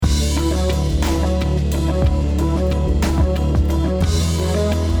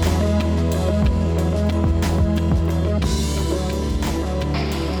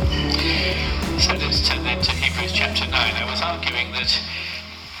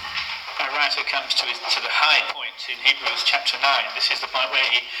writer comes to the high point in Hebrews chapter 9. This is the point where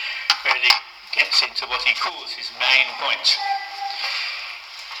he really gets into what he calls his main point.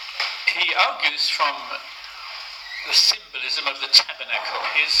 He argues from the symbolism of the tabernacle.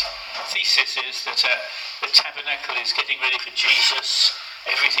 His thesis is that the tabernacle is getting ready for Jesus.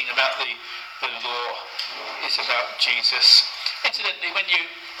 Everything about the law is about Jesus. Incidentally, when you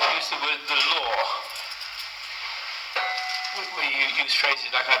use the word the law, where you use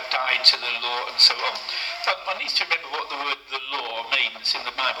phrases like I've died to the law and so on, one needs to remember what the word the law means in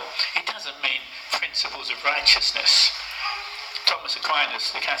the Bible. It doesn't mean principles of righteousness. Thomas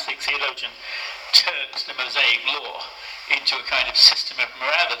Aquinas, the Catholic theologian, turns the Mosaic law into a kind of system of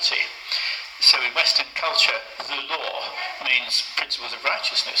morality. So in Western culture, the law means principles of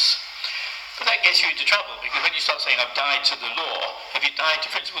righteousness. But that gets you into trouble, because when you start saying, I've died to the law, have you died to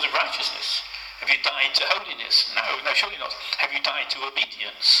principles of righteousness? Have you died to holiness? No, surely not. Have you died to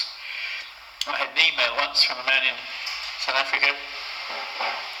obedience? I had an email once from a man in South Africa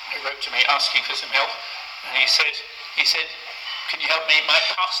who wrote to me asking for some help, and he said, can you help me? My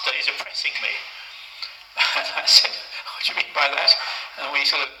pastor is oppressing me. And I said, what do you mean by that? And we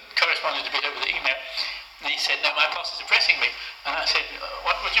sort of corresponded a bit over the email. And he said, no, my pastor's oppressing me. And I said,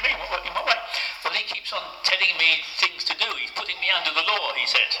 what do you mean? In what way? Well, he keeps on telling me things to do. He's putting me under the law, he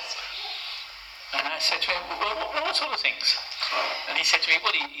said. And I said to him, well, what sort of things? And he said to me,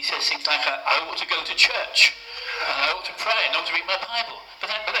 well, he says things like, I ought to go to church, and I ought to pray, and I ought to read my Bible.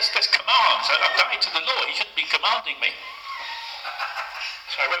 But that's commands. I've died to the law. He shouldn't be commanding me.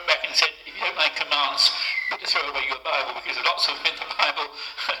 So I wrote back and said, if you don't like commands, better throw away your Bible, because there are lots of them in the Bible,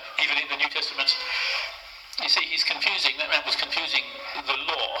 even in the New Testament. You see, that man was confusing the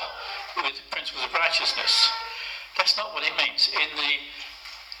law with principles of righteousness. That's not what it means. In the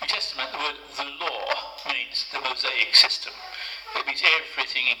New Testament, the word the law means the Mosaic system. It means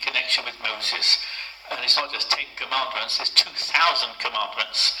everything in connection with Moses. And it's not just 10 commandments, there's 2,000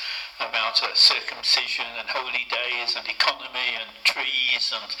 commandments about circumcision and holy days and economy and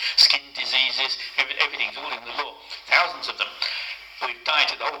trees and skin diseases. Everything's all in the law. Thousands of them. We've died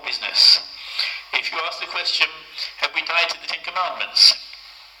to the whole business. If you ask the question, have we died to the 10 commandments?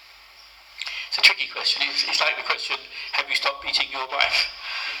 It's a tricky question. It's like the question, have you stopped beating your wife?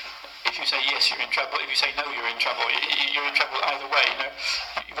 If you say yes, you're in trouble. If you say no, you're in trouble. You're in trouble either way.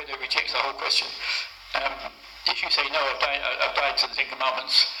 You better reject the whole question. If you say no, I've died to the 10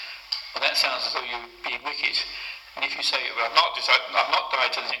 commandments, well, that sounds as though you're being wicked. And if you say, well, I've not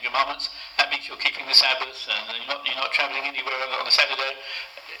died to the 10 commandments, that means you're keeping the Sabbath and you're not travelling anywhere on a Saturday.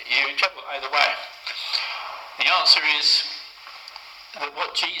 You're in trouble either way. The answer is that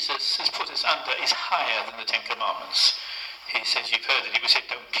what Jesus has put us under is higher than the 10 commandments. He says, you've heard it was said,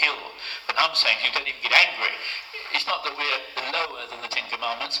 don't kill. But I'm saying you don't even get angry. It's not that we're lower than the 10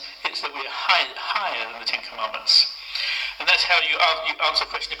 commandments, it's that we're higher than the 10 commandments. And that's how you answer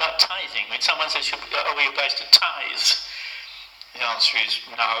a question about tithing. When someone says, are we obliged to tithe? The answer is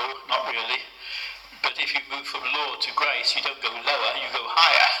no, not really. But if you move from law to grace, you don't go lower, you go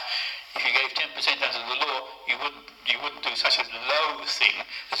higher. If you gave 10% under the law, you wouldn't do such a low thing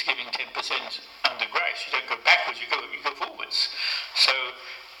as giving 10% under grace. You don't go backwards, you go forwards. So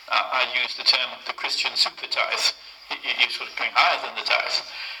I use the term the Christian super tithe. You're sort of going higher than the tithe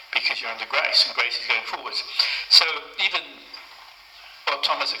because you're under grace, and grace is going forwards. So even what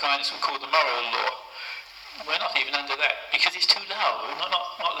Thomas Aquinas would call the moral law, we're not even under that because it's too low.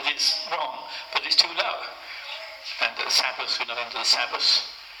 Not that it's wrong, but it's too low. And the Sabbath, we're not under the Sabbath.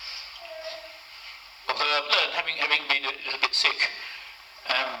 Although I've learned, having been a little bit sick,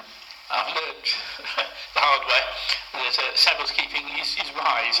 I've learned the hard way that Sabbath keeping is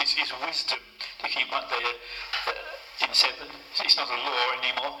wise, is wisdom to keep one day in 7. It's not a law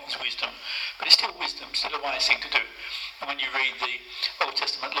anymore, it's wisdom. But it's still wisdom, still a wise thing to do. And when you read the Old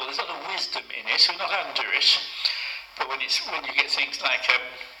Testament law, there's a lot of wisdom in it, so we're not under it. But when you get things like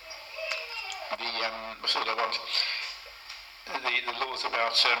the laws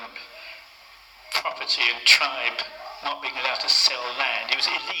about property and tribe not being allowed to sell land. It was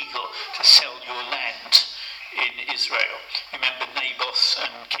illegal to sell your land in Israel. Remember Naboth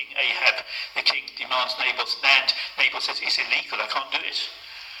and King Ahab. The king demands Naboth's land. Naboth says, it's illegal, I can't do it.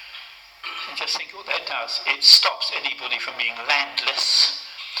 And just think what that does. It stops anybody from being landless.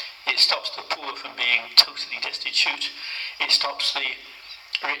 It stops the poor from being totally destitute. It stops the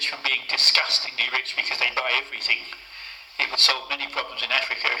rich from being disgustingly rich because they buy everything. It would solve many problems in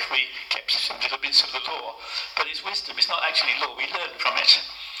Africa if we kept some little bits of the law. But it's wisdom, it's not actually law, we learn from it.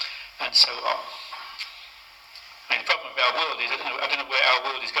 And so on. I mean, the problem with our world is, I don't know where our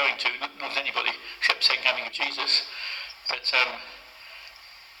world is going to, not anybody, except the second coming of Jesus. But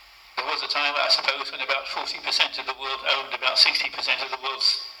the There was a time, I suppose, when about 40% of the world owned about 60% of the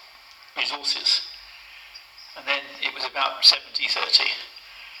world's resources. And then it was about 70-30.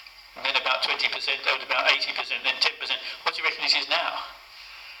 And then about 20% owned about 80%, then 10%. What do you reckon it is now?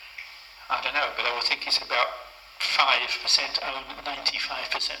 I don't know, but I would think it's about 5% own 95%.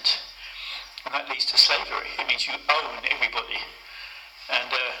 And that leads to slavery. It means you own everybody.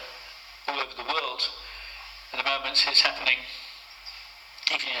 And all over the world, at the moment, it's happening,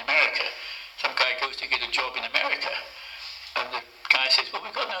 even in America. Some guy goes to get a job in America, and the guy says, well,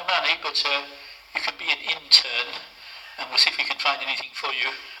 we've got no money, but you can be an intern, and we'll see if we can find anything for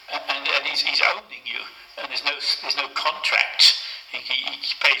you. And he's owning you, and there's no contract. He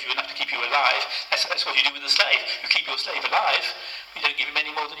pays you enough to keep you alive. That's what you do with a slave. You keep your slave alive, you don't give him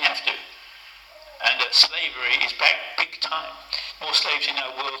any more than you have to. And slavery is back big time. More slaves in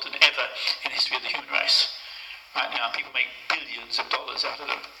our world than ever in the history of the human race. Right now, people make billions of dollars out of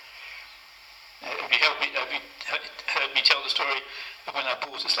them. Have you heard me tell the story of when I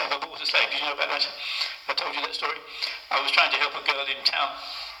bought a slave? I bought a slave. Did you know about that? I told you that story. I was trying to help a girl in town,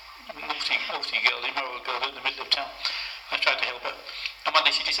 naughty girl, immoral girl in the middle of town. I tried to help her, and one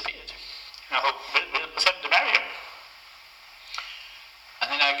day she disappeared. And I thought, what's happened to Mariam? And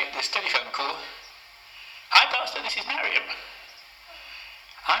then I get this telephone call. Hi, Pastor, this is Mariam.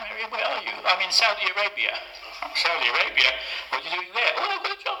 Hi, Mariam, where are you? I'm in Saudi Arabia. Saudi Arabia? What are you doing there? Oh, I've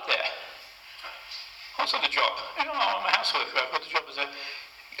got a job there. What sort of job? Oh, I'm a houseworker. I've got a job as a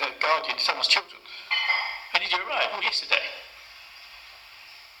guardian to someone's children. When did you arrive? Oh, yesterday.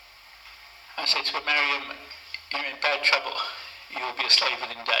 I said to her, Mariam, you're in bad trouble. You'll be a slave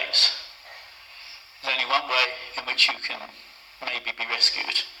within days. There's only one way in which you can maybe be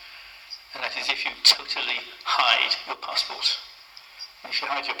rescued, and that is if you totally hide your passport. And if you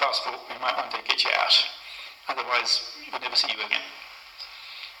hide your passport, we might one day get you out. Otherwise, we'll never see you again.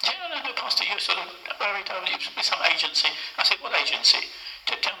 No, Pastor, you're sort of worried with some agency. I said, what agency?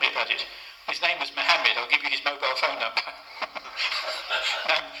 Tell me about it. His name was Mohammed. I'll give you his mobile phone number.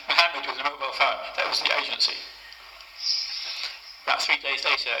 Mohammed was a mobile phone. That was the agency. About 3 days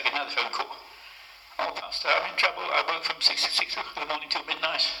later, I get another phone call. Oh, Pastor, I'm in trouble. I work from 6 o'clock in the morning till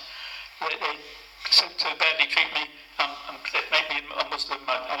midnight. They so badly treat me. They've made me a Muslim.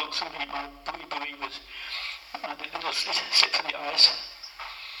 I look through my buoy with my little slit for the eyes.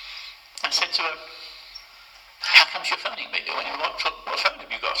 I said to her, how come you're phoning me? What phone have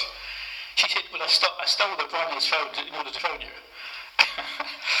you got? She said, well, I stole the runner's phone in order to phone you.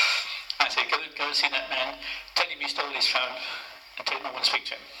 I said, go and see that man, tell him you stole his phone, and tell him I want to speak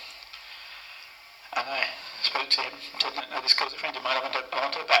to him. And I spoke to him and told him, no, this girl's a friend of mine, I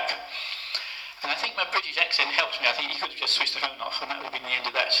want her back. And I think my British accent helped me. I think he could have just switched the phone off, and that would have been the end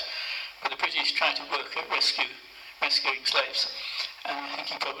of that. But the British tried to work at rescuing slaves, and I think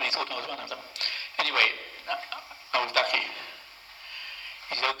he probably thought I was one of them. Anyway, I was lucky.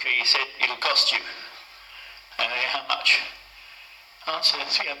 He said, okay, he said, it'll cost you. How much? Answer,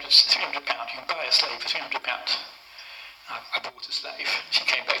 £300. You can buy a slave for £300. I bought a slave. She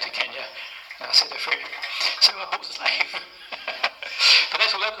came back to Kenya, and I set her free. So I bought a slave. But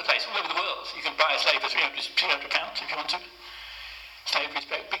that's all over the place, all over the world. You can buy a slave for £300 if you want to. Slavery's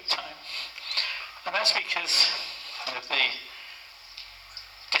back big time. And that's because of the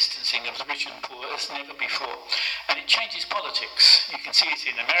distancing of the rich and poor as never before. And it changes politics. You can see it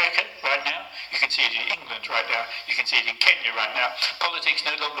in America right now. You can see it in England right now. You can see it in Kenya right now. Politics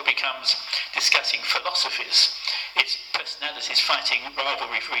no longer becomes discussing philosophies. It's personalities fighting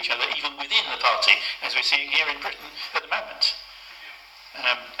rivalry for each other, even within the party, as we're seeing here in Britain at the moment.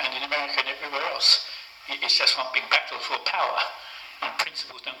 And in America and everywhere else. It's just one big battle for power. And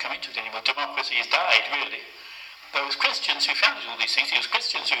principles don't come into it anymore. Democracy has died, really. There was Christians who founded all these things. It was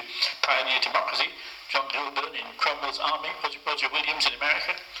Christians who pioneered democracy. John Lilburn in Cromwell's army, Roger Williams in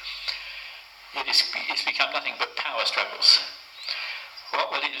America. It's become nothing but power struggles.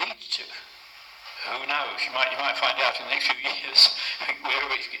 What will it lead to? Who knows? You might find out in the next few years where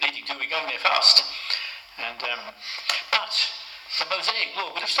it's leading to. We're going there fast. But the Mosaic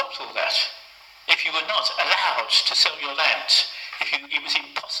Law would have stopped all that. If you were not allowed to sell your land, it was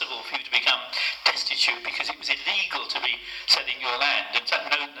impossible for you to become destitute because it was illegal to be selling your land, and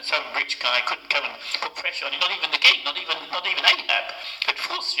some rich guy couldn't come and put pressure on you. Not even the king, not even Ahab could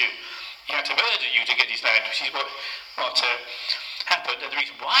force you. He had to murder you to get his land, which is what happened. And the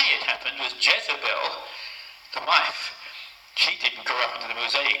reason why it happened was Jezebel, the wife, she didn't grow up under the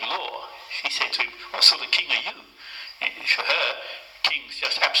Mosaic Law. She said to him, what sort of king are you? For her, king's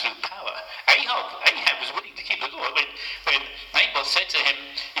just absolute power. Ahab was willing to keep the law. When Nabal said to him,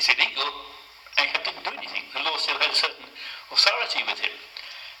 it's illegal, Ahab didn't do anything. The law still had a certain authority with him.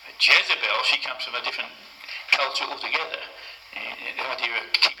 Jezebel, she comes from a different culture altogether. The idea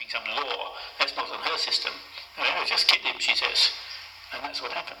of keeping some law, that's not on her system. No, just kill him, she says. And that's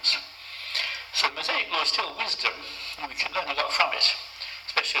what happens. So the Mosaic law is still wisdom, and we can learn a lot from it.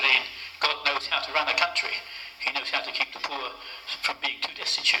 Especially in God knows how to run a country. He knows how to keep the poor from being too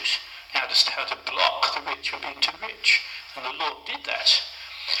destitute. How to block the rich from being too rich. And the law did that.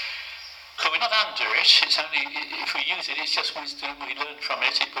 But we're not under it. It's only, if we use it, it's just wisdom. We learn from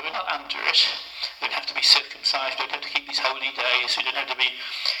it, but we're not under it. We don't have to be circumcised. We don't have to keep these holy days. We don't have to be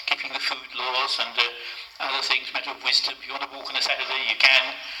keeping the food laws and other things, matter of wisdom. If you want to walk on a Saturday, you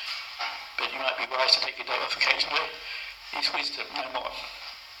can. But you might be wise to take a day off occasionally. It's wisdom, no more.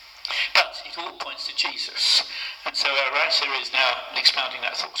 But it all points to Jesus. And so our writer is now expounding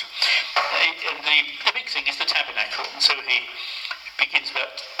that thought. And the big thing is the tabernacle. And so he begins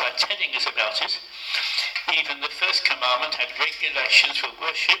by telling us about it. Even the first commandment had regulations for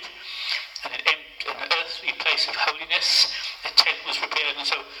worship and an earthly place of holiness. A tent was prepared and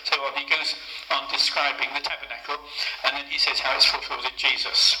so on. He goes on describing the tabernacle, and then he says how it's fulfilled in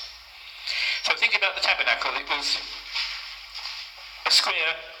Jesus. So think about the tabernacle. It was a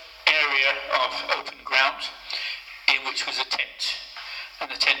square area of open ground in which was a tent. And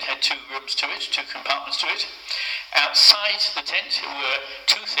the tent had two rooms to it, two compartments to it. Outside the tent were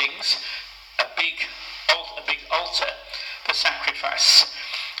two things, a big altar for sacrifice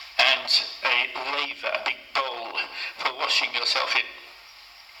and a laver, a big bowl for washing yourself in.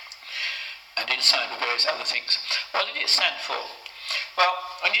 And inside were various other things. What did it stand for? Well,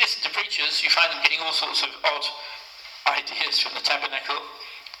 when you listen to preachers, you find them getting all sorts of odd ideas from the tabernacle.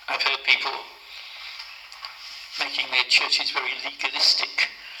 I've heard people making their churches very legalistic.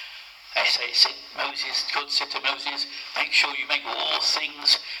 They say, God said to Moses, make sure you make all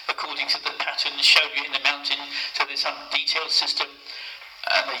things according to the pattern showed you in the mountain. So there's some detailed system,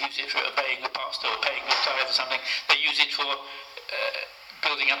 and they use it for obeying the pastor or paying your tithe or something. They use it for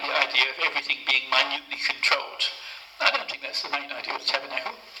building up the idea of everything being minutely controlled. I don't think that's the main idea of the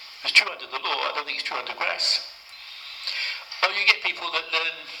tabernacle. It's true under the law, I don't think it's true under grace. Or you get people that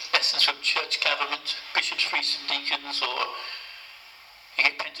learn lessons from church government, bishops, priests and deacons, or you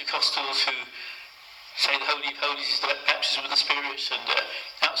get Pentecostals who say the Holy of Holies is the baptism of the Spirit, and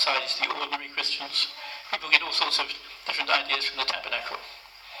outside is the ordinary Christians. People get all sorts of different ideas from the tabernacle.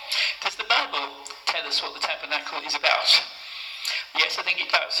 Does the Bible tell us what the tabernacle is about? Yes, I think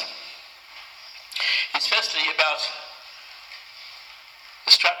it does. It's firstly about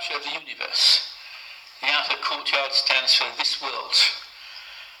the structure of the universe. The outer courtyard stands for this world.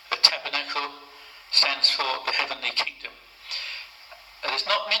 The tabernacle stands for the heavenly kingdom. There's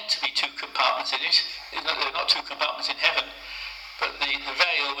not meant to be two compartments in it. There are not two compartments in heaven, but the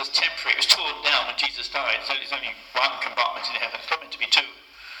veil was temporary. It was torn down when Jesus died, so there's only one compartment in heaven. It's not meant to be two.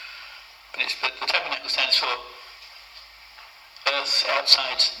 But the tabernacle stands for earth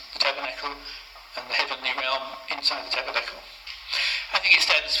outside the tabernacle and the heavenly realm inside the tabernacle. I think it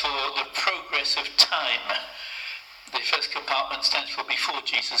stands for the progress of time. The first compartment stands for before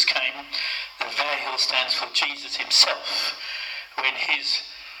Jesus came. The veil stands for Jesus himself. When his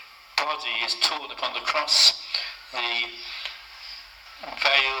body is torn upon the cross, the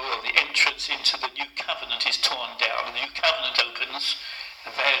veil or the entrance into the new covenant is torn down. The new covenant opens,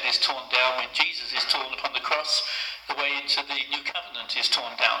 the veil is torn down. When Jesus is torn upon the cross, the way into the new covenant is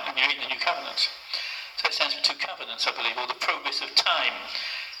torn down, and you're in the new covenant. So it stands for two covenants, I believe, or the progress of time.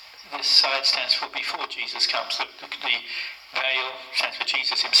 This side stands for before Jesus comes. The veil stands for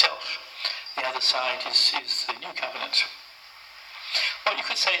Jesus himself. The other side is the new covenant. Well, you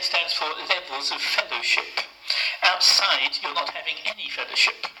could say it stands for levels of fellowship. Outside, you're not having any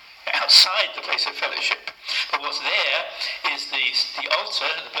fellowship. Outside the place of fellowship. But what's there is the altar,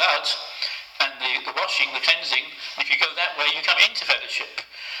 the blood, and the washing, the cleansing. If you go that way, you come into fellowship.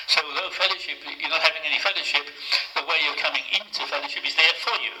 So although fellowship, you're not having any fellowship, the way you're coming into fellowship is there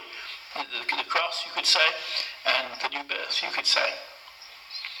for you. The cross, you could say, and the new birth, you could say.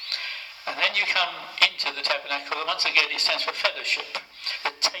 And then you come into the tabernacle, and once again it stands for fellowship.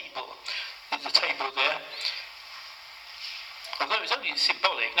 The table, there's a table there. Although it's only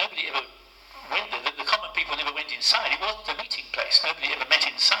symbolic, nobody ever went there. The common people never went inside. It wasn't a meeting place. Nobody ever met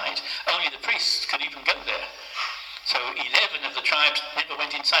inside. Only the priests could even go there. So 11 of the tribes never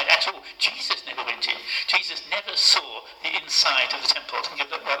went inside at all. Jesus never went in. Jesus never saw the inside of the temple. Think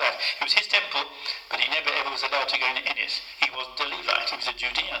about that. It was his temple, but he never ever was allowed to go in it. He wasn't a Levite. He was a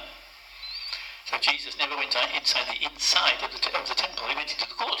Judean. So Jesus never went inside the inside of the temple. He went into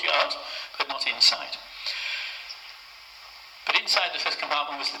the courtyard, but not inside. But inside the first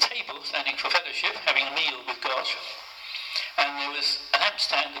compartment was the table, standing for fellowship, having a meal with God. And there was a lampstand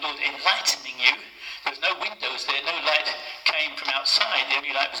lampstand, the Lord enlightening you. There was no windows there, no light came from outside. The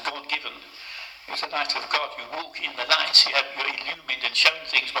only light was God-given. It was the light of God. You walk in the light. You're illumined and shown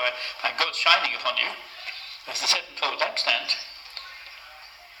things by God shining upon you. There's the sevenfold lampstand.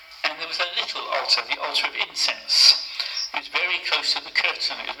 And there was a little altar, the altar of incense. It was very close to the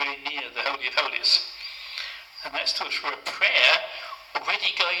curtain. It was very near the Holy of Holies. And that stood for a prayer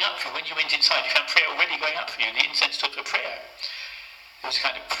already going up for you. When you went inside, you found prayer already going up for you. The incense stood for prayer. It was a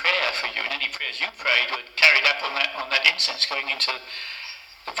kind of prayer for you, and any prayers you prayed were carried up on that incense going into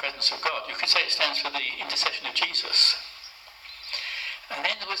the presence of God. You could say it stands for the intercession of Jesus. And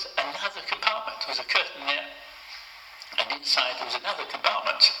then there was another compartment. There was a curtain there, and inside there was another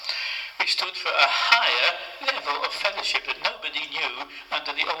compartment, which stood for a higher level of fellowship that nobody knew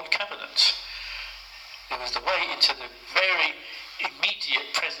under the Old Covenant. There was the way into the very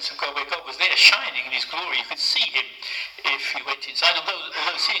immediate presence of God, where God was there shining in his glory. You could see him if you went inside,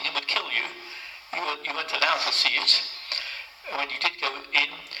 although seeing him would kill you. You weren't allowed to see it. When you did go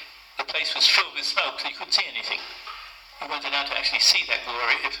in, the place was filled with smoke, so you couldn't see anything. You weren't allowed to actually see that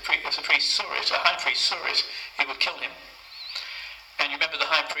glory. If the priest saw it, a high priest saw it, it would kill him. And you remember the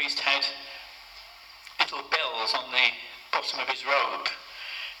high priest had little bells on the bottom of his robe,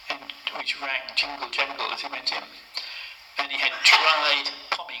 which rang jingle jangle as he went in. And he had dried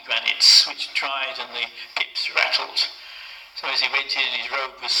pomegranates, which dried and the pips rattled. So as he went in, his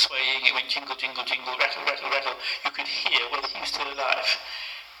robe was swaying, it went jingle, jingle, jingle, rattle, rattle, rattle. You could hear whether he was still alive,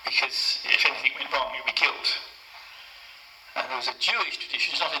 because if anything went wrong, he'd be killed. And there was a Jewish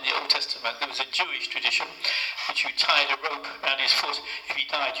tradition, it's not in the Old Testament, there was a Jewish tradition which you tied a rope around his foot. If he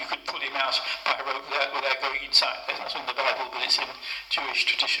died, you could pull him out by a rope without going inside. That's not in the Bible, but it's in Jewish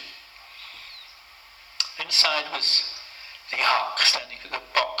tradition. Inside was the ark, standing for the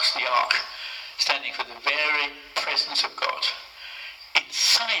box, the ark, standing for the very presence of God.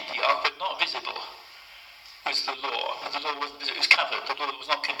 Inside the ark, but not visible, was the law. But the law wasn't visible, it was covered. The law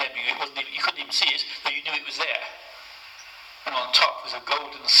was not condemning you. You couldn't even see it, though you knew it was there. And on top was a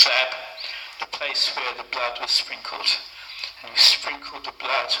golden slab, the place where the blood was sprinkled. And he sprinkled the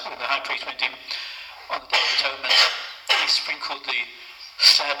blood when the high priest went in on the Day of Atonement. He sprinkled the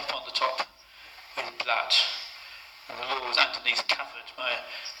slab upon the top with blood. And the law was underneath covered by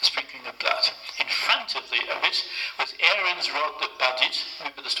the sprinkling of blood. In front of it was Aaron's rod that budded.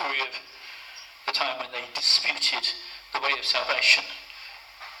 Remember the story of the time when they disputed the way of salvation.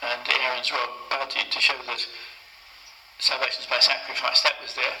 And Aaron's rod budded to show that salvation is by sacrifice. That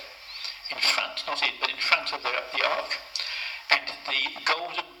was there in front, not in, but in front of the ark. And the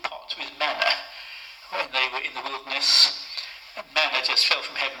golden pot with manna. When they were in the wilderness, manna just fell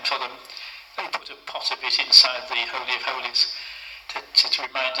from heaven for them. They put a pot of it inside the Holy of Holies to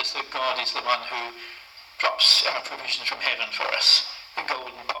remind us that God is the one who drops our provision from heaven for us. The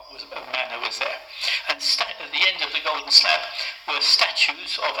golden pot of manna was there. And at the end of the golden slab were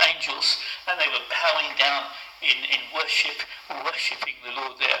statues of angels, and they were bowing down in worship, worshipping the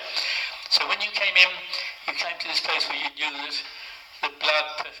Lord there. So when you came in, you came to this place where you knew that the blood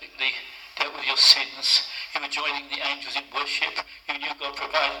perfectly dealt with your sins. You were joining the angels in worship. You knew God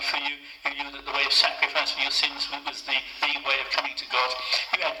provided for you. You knew that the way of sacrifice for your sins was the way of coming to God.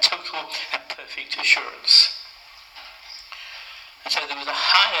 You had total and perfect assurance. And so there was a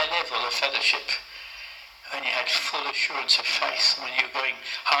higher level of fellowship when you had full assurance of faith. When you were going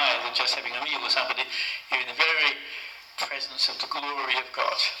higher than just having a meal with somebody, you're in the very presence of the glory of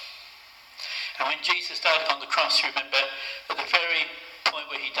God. And when Jesus died upon the cross, you remember, at the very point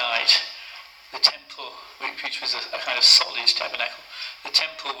where he died, the temple, which was a kind of solid tabernacle, the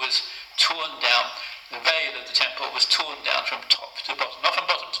temple was torn down. The veil of the temple was torn down from top to bottom, not from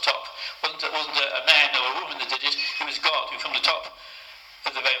bottom to top. It wasn't a man or a woman that did it. It was God who, from the top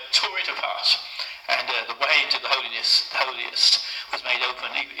of the veil, tore it apart, and the way into the holiest, was made open,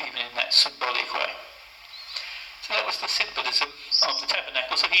 even in that symbolic way. So that was the symbolism of the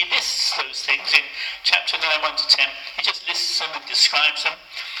tabernacle. So he lists those things in chapter 9, 1 to 10. He just lists them and describes them.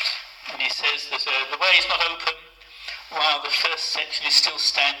 And he says that the way is not open while the first section is still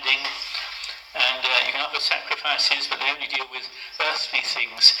standing, and you can offer sacrifices, but they only deal with earthly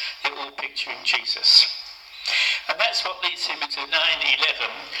things. They're all picturing Jesus. And that's what leads him into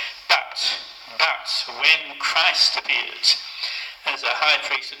 9:11. But when Christ appeared as a high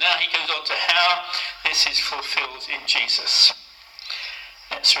priest, and now he goes on to how this is fulfilled in Jesus.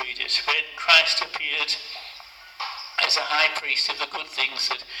 Let's read it. When Christ appeared as a high priest of the good things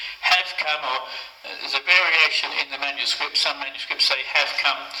that have come, or there's a variation in the manuscript. Some manuscripts say have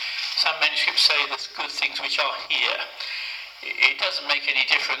come, some manuscripts say the good things which are here. It doesn't make any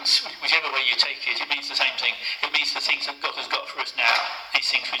difference, whichever way you take it, it means the same thing. It means the things that God has got for us now,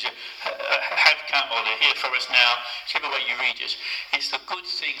 things which have come or they're here for us now, whichever way you read it. It's the good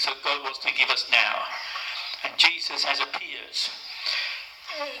things that God wants to give us now. And Jesus has appeared.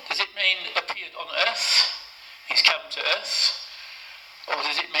 Does it mean appeared on earth? He's come to earth. Or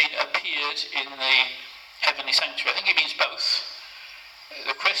does it mean appeared in the heavenly sanctuary? I think it means both.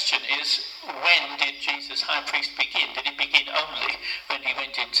 The question is, when did Jesus' high priest begin? Did it begin only when he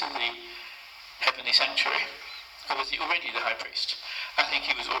went into the heavenly sanctuary? Or was he already the high priest? I think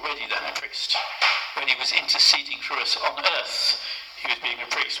he was already the high priest. When he was interceding for us on earth, he was being a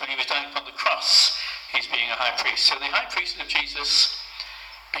priest. When he was dying upon the cross, he's being a high priest. So the high priesthood of Jesus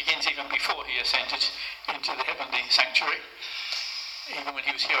begins even before he ascended into the heavenly sanctuary. Even when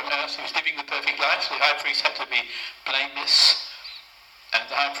he was here on earth, he was living the perfect life. The high priest had to be blameless. And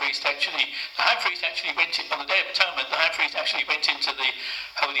the high priest actually went in, on the Day of Atonement, the high priest actually went into the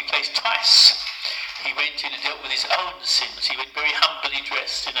holy place twice. He went in and dealt with his own sins. He went very humbly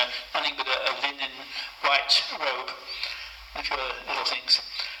dressed in nothing but a linen white robe, a few other little things.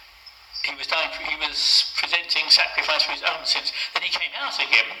 He was presenting sacrifice for his own sins. Then he came out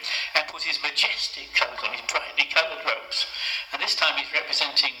again and put his majestic clothes on, his brightly coloured robes. And this time he's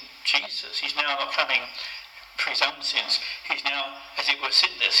representing Jesus. He's now not coming for his own sins. He's now, as it were,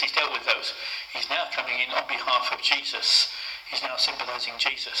 sinless. He's dealt with those. He's now coming in on behalf of Jesus. He's now symbolising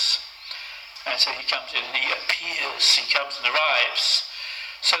Jesus. And so he comes in and he appears. He comes and arrives.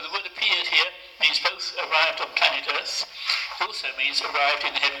 So the word appeared here means both arrived on planet Earth. It also means arrived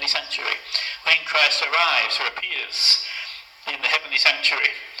in the heavenly sanctuary. When Christ arrives or appears in the heavenly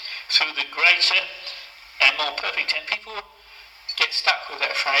sanctuary through the greater and more perfect tent, people get stuck with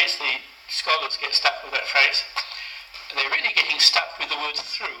that phrase. The scholars get stuck with that phrase. They're really getting stuck with the word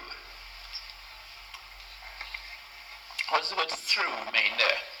through. What does the word through mean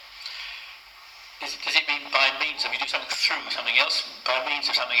there? Does it mean by means of, you do something through something else, by means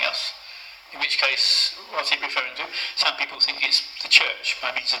of something else? In which case, what's it referring to? Some people think it's the church,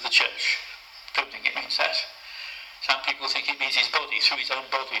 by means of the church. Don't think it means that. Some people think it means his body, through his own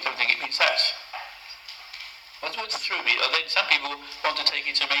body. Don't think it means that. What does the word through mean? Or then some people want to take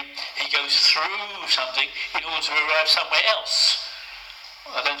it to mean he goes through something in order to arrive somewhere else.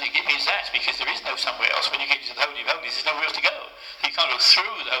 Well, I don't think it means that, because there is no somewhere else. When you get into the Holy of Holies, there's nowhere else to go. You can't go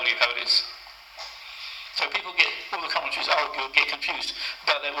through the Holy of Holies. So people get, all the commentaries argue, get confused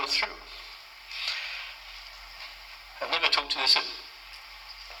about that word through. I've never talked to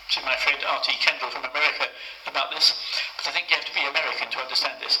my friend R.T. Kendall from America about this, but I think you have to be American to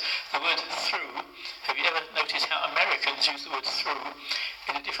understand this. The word through, have you ever noticed how Americans use the word through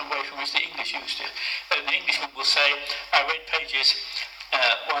in a different way from which the English used it? The Englishman will say, I read pages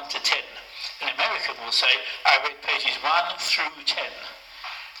 1 to 10. An American will say, I read pages 1 through 10.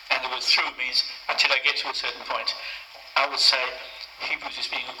 And the word through means until I get to a certain point. I would say Hebrews is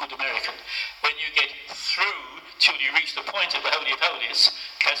being a good American. When you get through till you reach the point of the Holy of Holies,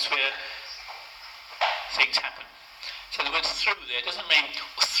 that's where things happen. So the word through there doesn't mean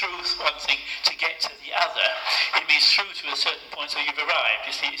through one thing to get to the other. It means through to a certain point, so you've arrived.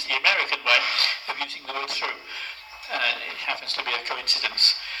 It's the American way of using the word through. And it happens to be a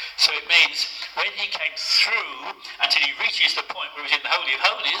coincidence. So it means when he came through until he reaches the point where he's in the Holy of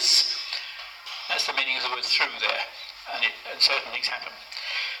Holies, that's the meaning of the word through there. And certain things happen.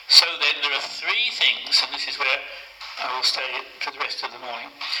 So then there are three things, and this is where I will stay for the rest of the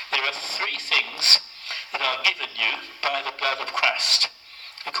morning. There are three things that are given you by the blood of Christ,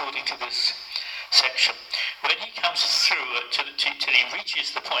 according to this section. When he comes through till he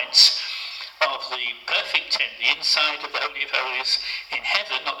reaches the points of the perfect tent, the inside of the Holy of Holies in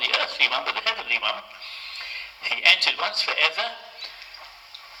heaven, not the earthly one, but the heavenly one, he entered once forever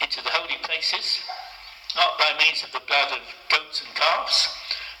into the holy places, not by means of the blood of goats and calves,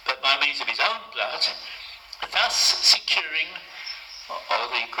 but by means of his own blood, thus securing, or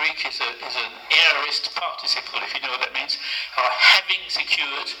the Greek is an aorist participle, if you know what that means, or having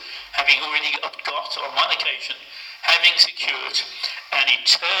secured, having already got on one occasion, having secured an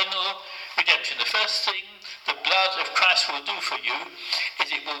eternal redemption. The first thing the blood of Christ will do for you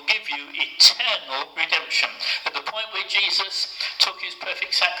is it will give you eternal redemption. At the point where Jesus took his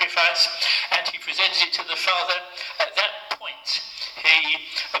perfect sacrifice and he presented it to the Father, at that point he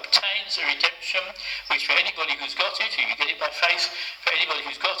obtains a redemption which for anybody who's got it, you get it by faith, for anybody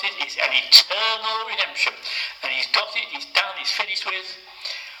who's got it, is an eternal redemption. And he's got it, he's done, he's finished with.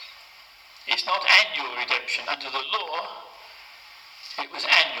 It's not annual redemption. Under the law, it was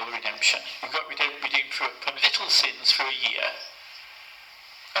annual redemption. You got redeemed from little sins for a year.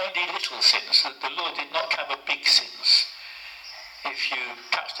 Only little sins. The law did not cover big sins. If you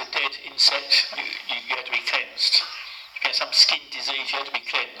touched a dead insect, you had to be cleansed. If you had some skin disease, you had to be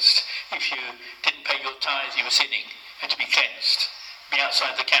cleansed. If you didn't pay your tithes, you were sinning, you had to be cleansed. Be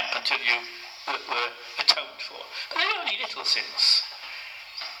outside the camp until you were atoned for. But they were only little sins.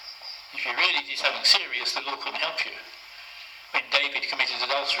 If you really did something serious, the law couldn't help you. When David committed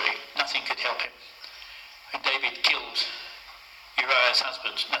adultery, nothing could help him. When David killed Uriah's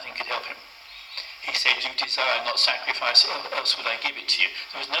husband, nothing could help him. He said, "You desire not sacrifice, else would I give it to you."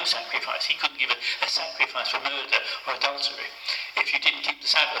 There was no sacrifice. He couldn't give a sacrifice for murder or adultery. If you didn't keep the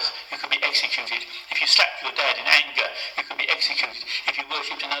Sabbath, you could be executed. If you slapped your dad in anger, you could be executed. If you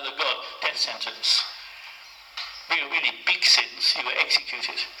worshipped another god, death sentence. Really big sins, you were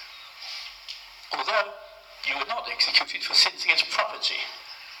executed. Although you were not executed for sins against property.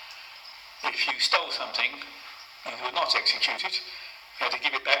 If you stole something, you were not executed. You had to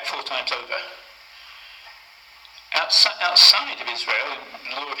give it back 4 times over. Outside of Israel, in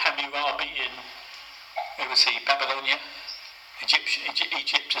the law of Hammurabi in Babylonia,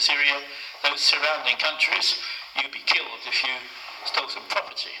 Egypt, Assyria, those surrounding countries, you'd be killed if you stole some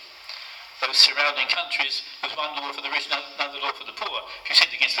property. Those surrounding countries, there was one law for the rich and another law for the poor. If you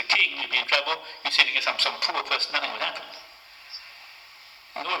sinned against the king, you'd be in trouble. If you sinned against some poor person, nothing would happen.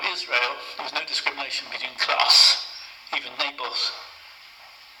 In the law of Israel, there was no discrimination between class. Even Naboth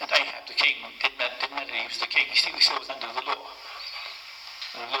and Ahab, the king, didn't matter he was the king, he still was under the law.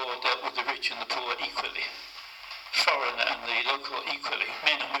 The law dealt with the rich and the poor equally. Foreigner and the local equally.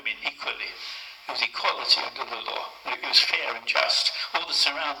 Men and women equally. It was equality under the law. It was fair and just. All the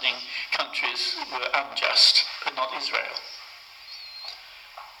surrounding countries were unjust, but not Israel.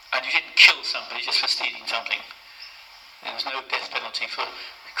 And you didn't kill somebody just for stealing something. There was no death penalty for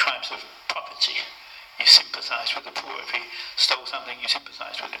crimes of property. You sympathised with the poor. If he stole something, you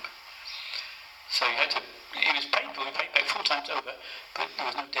sympathised with him. So you had to, it was painful, you paid back 4 times over, but there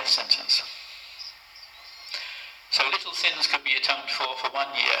was no death sentence. So little sins could be atoned for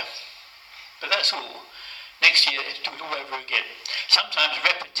 1 year. But that's all. Next year, do it all over again. Sometimes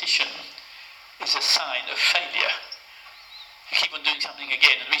repetition is a sign of failure. You keep on doing something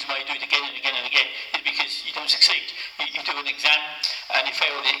again, and the reason why you do it again and again and again is because you don't succeed. You do an exam, and you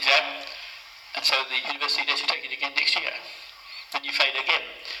fail the exam, and so the university lets you take it again next year. Then you fail again.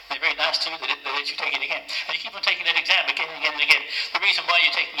 They're very nice to you, they let you take it again. And you keep on taking that exam again and again and again. The reason why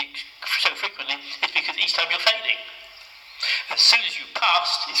you're taking it so frequently is because each time you're failing. As soon as you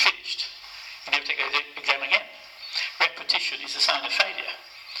passed, it's finished. You never take the exam again. Repetition is a sign of failure.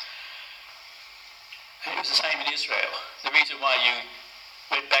 And it was the same in Israel. The reason why you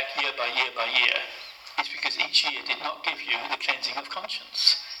went back year by year by year is because each year did not give you the cleansing of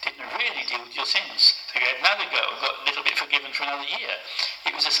conscience. Didn't really deal with your sins. So you had another go and got a little bit forgiven for another year.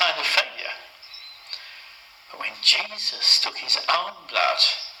 It was a sign of failure. But when Jesus took his own blood,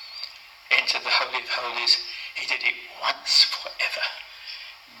 entered the Holy of Holies, he did it once forever.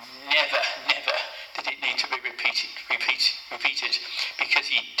 Never did it need to be repeated, because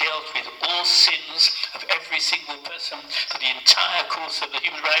he dealt with all sins of every single person for the entire course of the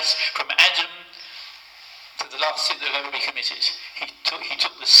human race, from Adam to the last sin that will ever be committed. He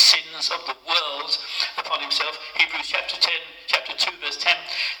took the sins of the world upon himself. Hebrews chapter 2 verse 10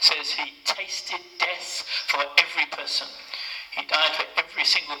 says he tasted death for every person. He died for every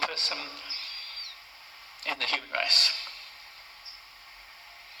single person in the human race.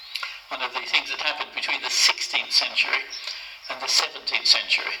 One of the things that happened between the 16th century and the 17th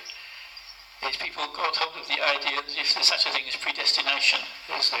century is people got hold of the idea that if there's such a thing as predestination,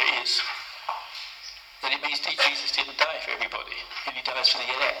 as there is, then it means Jesus didn't die for everybody, and he dies for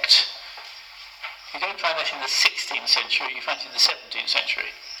the elect. You don't find that in the 16th century, you find it in the 17th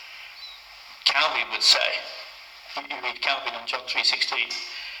century. Calvin would say, you read Calvin on John 3:16,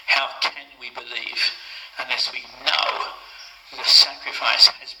 how can we believe unless we know the sacrifice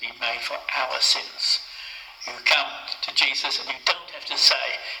has been made for our sins? You come to Jesus and you don't have to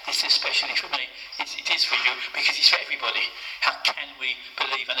say, this is especially for me. It is for you because it's for everybody. How can we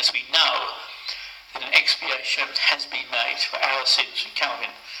believe unless we know that an expiation has been made for our sins?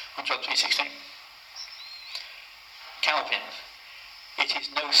 Calvin on John 3:16. Calvin, it is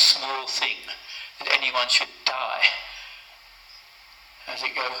no small thing that anyone should die, as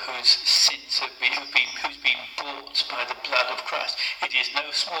it goes, whose sins who's been bought by the blood of Christ. It is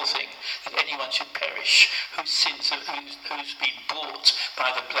no small thing that anyone should perish, who's been bought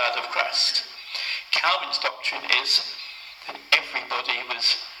by the blood of Christ. Calvin's doctrine is that everybody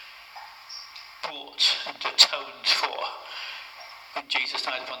was bought and atoned for when Jesus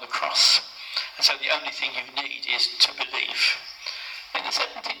died upon the cross. And so the only thing you need is to believe. In the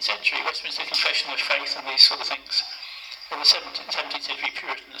 17th century, Westminster Confession of Faith and these sort of things, the 17th century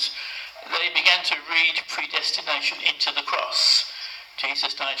Puritans they began to read predestination into the cross.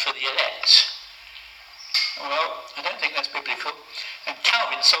 Jesus died for the elect. Well, I don't think that's biblical. And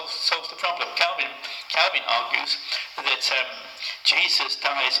Calvin solves the problem. Calvin argues that Jesus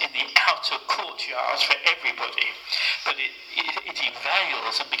dies in the outer courtyards for everybody, but it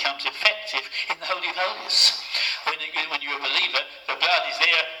avails and becomes effective in the Holy of Holies. When you're a believer, the blood is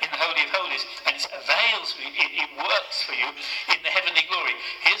there in the Holy of Holies, and it avails for you, it works for you in the heavenly glory.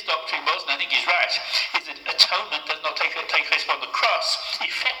 His doctrine was, and I think he's right, is that atonement does not take place upon the cross.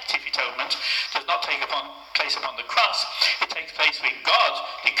 Effective atonement does not take place upon the cross. It takes place when God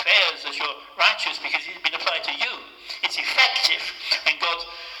declares that you're righteous because it's been applied to you. It's effective when God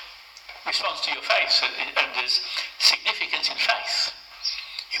responds to your faith, and there's significance in faith.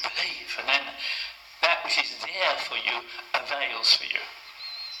 You believe, and then that which is there for you avails for you.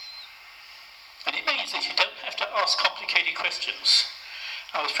 And it means that you don't have to ask complicated questions.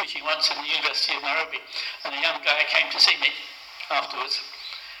 I was preaching once at the University of Nairobi, and a young guy came to see me afterwards,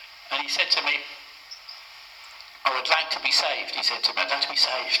 and he said to me, "I would like to be saved," he said to me, "I'd like to be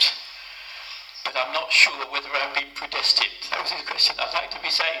saved, but I'm not sure whether I've been predestined." That was his question. "I'd like to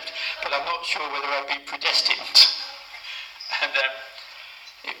be saved, but I'm not sure whether I've been predestined." And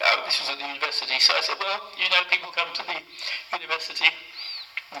this was at the university, so I said, "Well, people come to the university,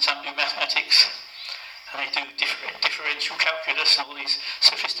 and some do mathematics, and they do differential calculus and all these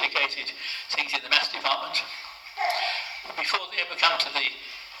sophisticated things in the maths department. But before they ever come to the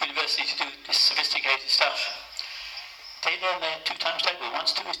university to do this sophisticated stuff, they learn their 2 times table. 1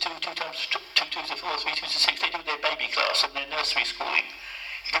 is 2 is 2, 2 times 2, 2 is 4, 3 2 is 6. They do their baby class and their nursery schooling.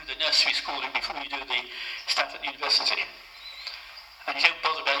 You do the nursery schooling before you do the stuff at the university. And you don't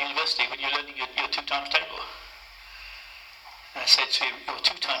bother about university when you're learning your 2 times table." And I said to him, "Your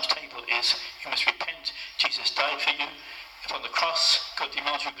 2 times table is you must repent. Jesus died for you upon the cross. God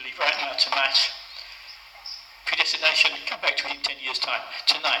demands you believe right now, tonight. Predestination, come back to it in 10 years' time.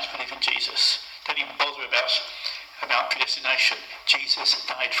 Tonight, believe in Jesus. Don't even bother about predestination. Jesus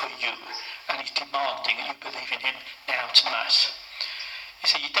died for you, and he's demanding that you believe in him now, tonight." You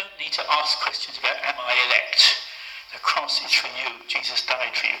see, you don't need to ask questions about, am I elect? The cross is for you. Jesus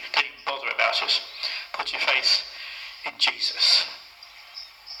died for you. Don't even bother about it. Put your faith in Jesus.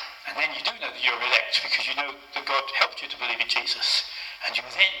 And then you do know that you're elect because you know that God helped you to believe in Jesus. And you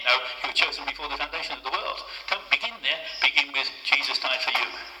then know you were chosen before the foundation of the world. Don't begin there. Begin with Jesus died for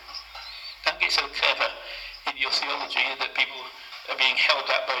you. Don't get so clever in your theology that people are being held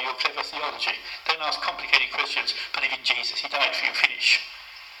up by your clever theology. Don't ask complicated questions. Believe in Jesus. He died for you. Finish.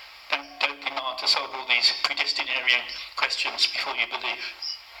 Don't demand to solve all these predestinarian questions before you believe.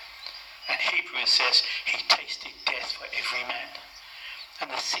 And Hebrews says he tasted death for every man.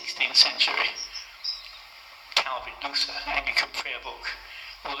 And the 16th century, Calvin, Luther, Anglican Prayer Book,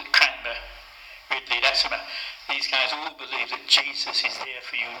 all the Cranmer, Ridley, Latimer, these guys all believe that Jesus is there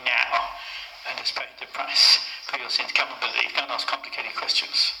for you now and has paid the price for your sins. Come and believe. Don't ask complicated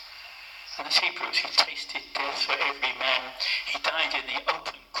questions. And as Hebrews, he tasted death for every man. He died in the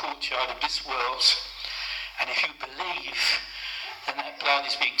open courtyard of this world. And if you believe, then that blood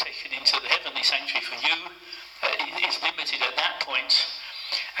is being taken into the heavenly sanctuary for you. It is limited at that point.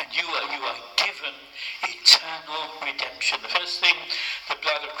 And you are given eternal redemption. The first thing the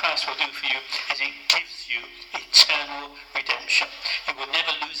blood of Christ will do for you is it gives you eternal redemption. You will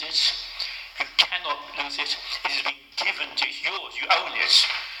never lose it. You cannot lose it. It has been given to you. It's yours. You own it.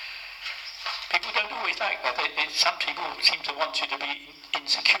 People don't always like that. Some people seem to want you to be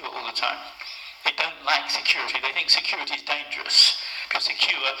insecure all the time. They don't like security. They think security is dangerous. If you're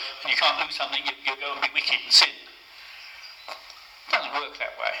secure and you can't lose something, you'll go and be wicked and sin. It doesn't work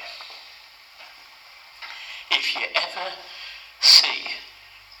that way. If you ever see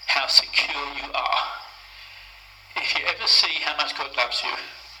how secure you are, if you ever see how much God loves you,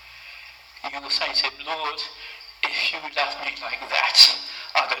 you will say to him, "Lord, if you love me like that,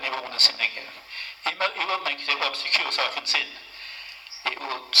 I don't ever want to sin again." It won't make you say, "Well, I'm secure so I can sin." It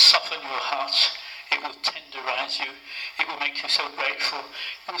will soften your heart. It will tenderize you. It will make you so grateful.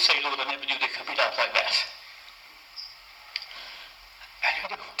 You will say, "Lord, I never knew there could be love like that." And you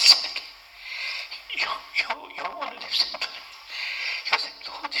don't want to sin again. You want to live simply. You'll say,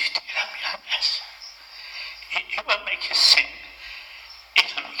 "Lord, you do love me like that." It won't make you sin.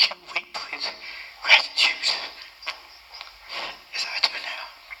 It'll make you weep with gratitude, as I do now.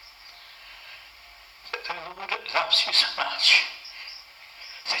 That the Lord loves you so much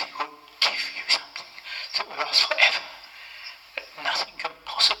that he will give you something that will last forever. That nothing can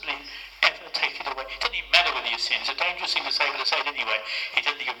possibly ever take it away. It doesn't even matter whether you sin. It's a dangerous thing to say, but I say it anyway. It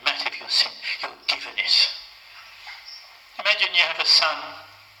doesn't even matter if you sin. You're given it. Imagine you have a son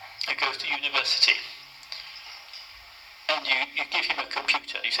who goes university, and you give him a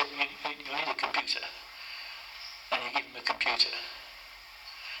computer. You say, you need a computer, and you give him a computer.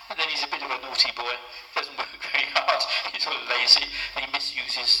 And then he's a bit of a naughty boy, doesn't work very hard, he's sort of lazy, and he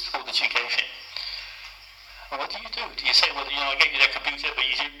misuses all that you gave him. And what do? Do you say, well, I gave you that computer, but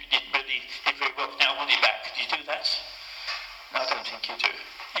you didn't really did very well, now I want it back. Do you do that? No, I don't think you do.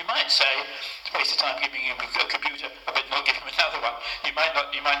 You might say, it's a waste of time giving him a computer, I better not give him another one. You might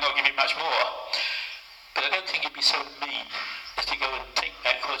not give him much more. But I don't think you'd be so mean as to go and take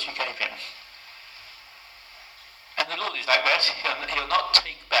back what you gave him. And the Lord is like that. He'll not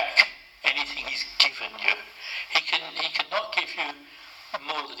take back anything he's given you. He cannot give you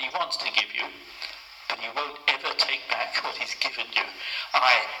more than he wants to give you, but he won't ever take back what he's given you.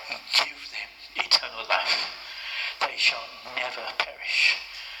 I give them eternal life. They shall never perish.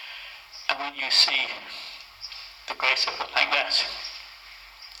 And when you see the grace of God like that,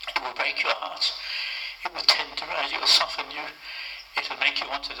 it will break your heart. It will tenderize, it will soften you. It will make you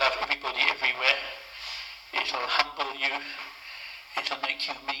want to love everybody everywhere. It will humble you. It will make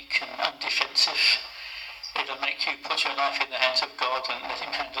you meek and undefensive. It will make you put your life in the hands of God and let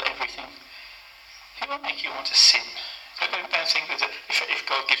him handle everything. It won't make you want to sin. Don't think that if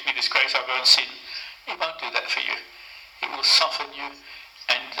God gives me this grace, I'll go and sin. It won't do that for you. It will soften you,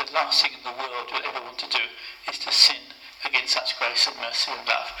 and the last thing in the world you'll ever want to do is to sin against such grace and mercy and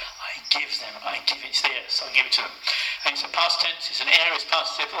love. I give it's theirs, I'll give it to them. And it's a past tense, it's an aorist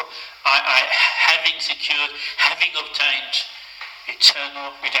past simple. I having secured, having obtained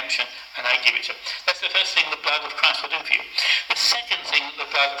eternal redemption, and I give it to them. That's the first thing the blood of Christ will do for you. The second thing the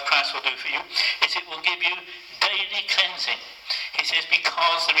blood of Christ will do for you is it will give you daily cleansing. He says,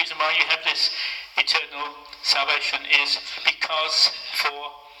 because the reason why you have this eternal salvation is because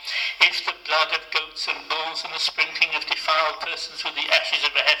if the blood of goats and bulls and the sprinkling of defiled persons with the ashes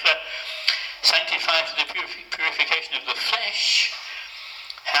of a heifer sanctify for the purification of the flesh,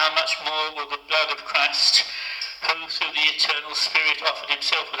 how much more will the blood of Christ, who through the eternal Spirit offered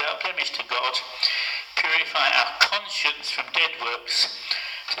himself without blemish to God, purify our conscience from dead works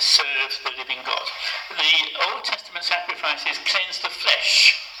to serve the living God. The Old Testament sacrifices cleanse the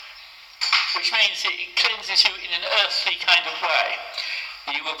flesh, which means it cleanses you in an earthly kind of way.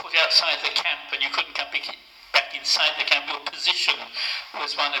 You were put outside the camp and you couldn't come back inside the camp. Your position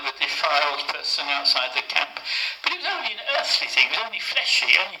was one of a defiled person outside the camp. But it was only an earthly thing, it was only fleshy,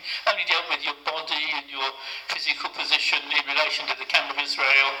 only dealt with your body and your physical position in relation to the camp of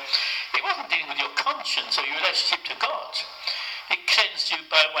Israel. It wasn't dealing with your conscience or your relationship to God. It cleansed you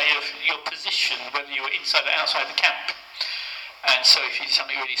by way of your position, whether you were inside or outside the camp. And so if you did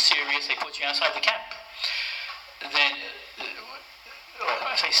something really serious, they put you outside the camp. Then, or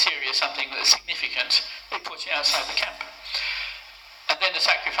I say serious, something that's significant, they put you outside the camp. And then the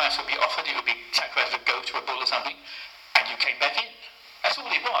sacrifice would be offered, it would be sacrifice of a goat or a bull or something, and you came back in. That's all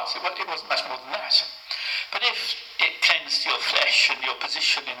it was. It wasn't much more than that. But if it cleansed your flesh and your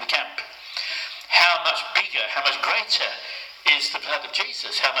position in the camp, how much bigger, how much greater is the blood of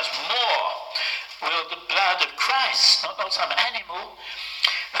Jesus? How much more will the blood of Christ, not some animal,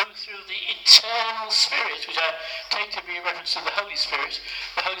 who through the eternal Spirit, which I take to be a reference to the Holy Spirit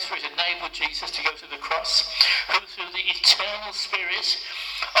enabled Jesus to go to the cross, who through the eternal Spirit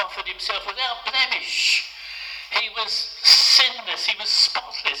offered himself without blemish. He was sinless, he was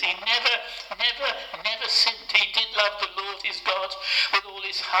spotless, he never sinned. He did love the Lord his God with all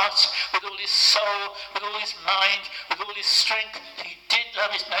his heart, with all his soul, with all his mind, with all his strength. He did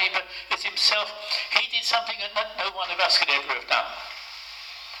love his neighbour as himself. He did something that no one of us could ever have done.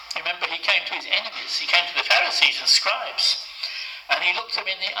 Remember, he came to his enemies, he came to the Pharisees and scribes, and he looked them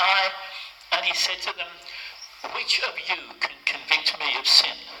in the eye and he said to them, which of you can convict me of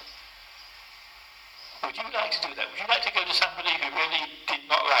sin? Would you like to do that? Would you like to go to somebody who really did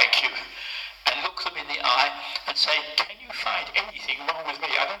not like you and look them in the eye and say, can you find anything wrong with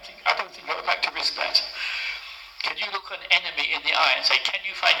me? I don't think I would like to risk that. Can you look an enemy in the eye and say, can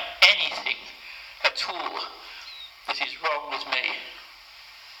you find anything at all that is wrong with me?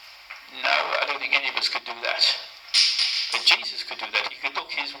 No, I don't think any of us could do that. But Jesus could do that. He could look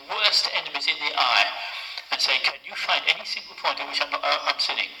his worst enemies in the eye and say, can you find any single point in which I'm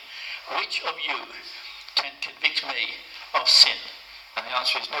sinning? Which of you can convict me of sin? And the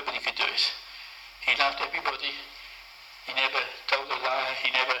answer is nobody could do it. He loved everybody. He never told a lie.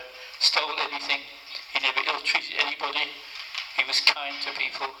 He never stole anything. He never ill-treated anybody. He was kind to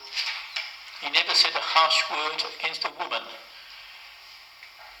people. He never said a harsh word against a woman.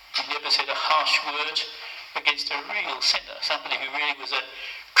 He never said a harsh word against a real sinner, somebody who really was a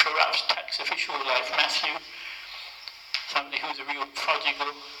corrupt tax official like Matthew, somebody who was a real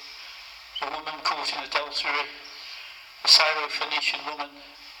prodigal, the woman caught in adultery, the Syrophoenician woman,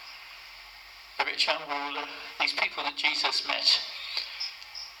 the rich young ruler, these people that Jesus met,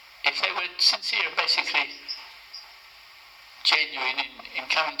 if they were sincere and basically genuine in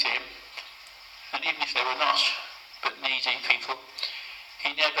coming to him, and even if they were not, but needy people,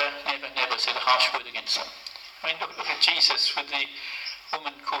 he never said a harsh word against them. I mean, look at Jesus with the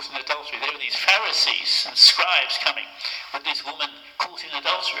woman caught in adultery. There were these Pharisees and scribes coming with this woman caught in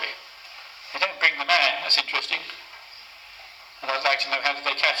adultery. They don't bring the man, that's interesting. And I'd like to know, how did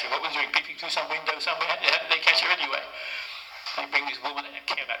they catch her? What was doing? Peeping through some window somewhere? How did they catch her anyway? They bring this woman, they don't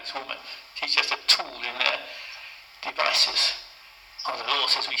care about this woman. She's just a tool in their devices. Oh, the law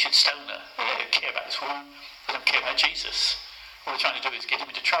says we should stone her. They don't care about this woman. They don't care about Jesus. All they're trying to do is get him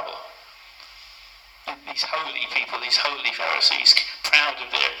into trouble. And these holy people, these holy Pharisees, proud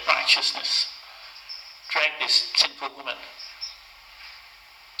of their righteousness, drag this sinful woman.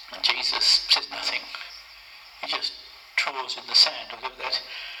 And Jesus says nothing. He just draws in the sand, whatever that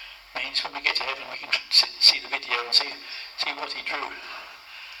means. When we get to heaven, we can see the video and see what he drew.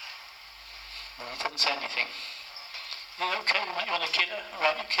 Well, he doesn't say anything. Yeah, okay, you want to kill her? All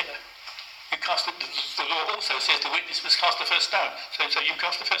right, you kill her. You cast it. The law also says the witness must cast the first stone. So you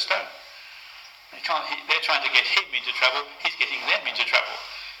cast the first stone. They're trying to get him into trouble. He's getting them into trouble.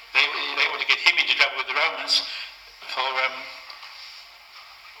 They want to get him into trouble with the Romans for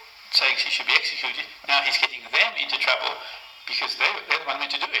saying she should be executed. Now he's getting them into trouble because they're the one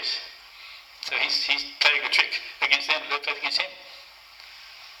meant to do it. So he's playing a trick against them, they're playing against him.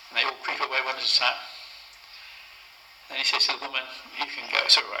 And they all creep away one at a time. Then he says to the woman, you can go,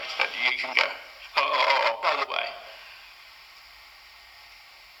 it's all right, you can go. Oh, by the way,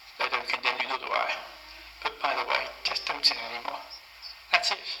 they don't condemn you, nor do I. But by the way, just don't sin anymore.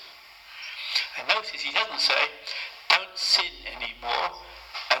 That's it. And notice he doesn't say, don't sin anymore,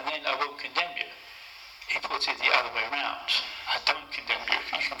 and then I won't condemn you. He puts it the other way around. I don't condemn you,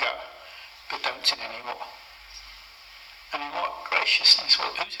 you can go, but don't sin anymore. I mean, what graciousness.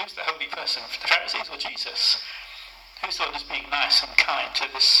 Well, who's the holy person? The Pharisees or Jesus? Who's the one who's being nice and kind to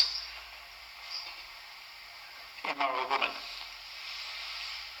this immoral woman?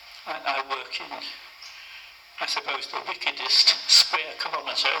 I work in, I suppose, the wickedest square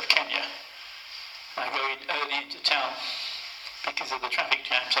kilometre of Kenya. I go in early into town because of the traffic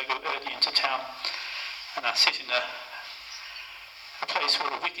jams. I go early into town and I sit in a place where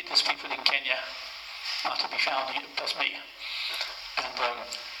the wickedest people in Kenya are to be found, plus me. And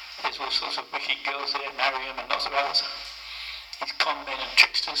there's all sorts of wicked girls there, Mariam and lots of others. These con men and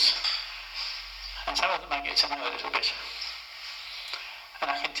tricksters. And some of them I get to know a little bit. And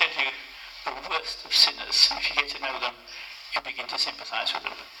I can tell you, the worst of sinners, if you get to know them, you begin to sympathise with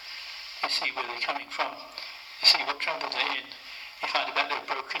them. You see where they're coming from. You see what trouble they're in. You find about their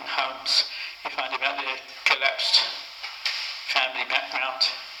broken homes. You find about their collapsed family background.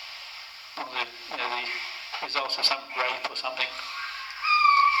 Or the result of some rape or something.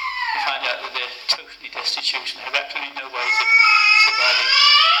 You find out that they're totally destitute and have absolutely no ways of surviving.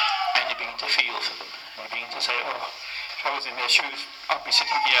 And you begin to feel for them. And you begin to say, oh, if I was in their shoes, I'd be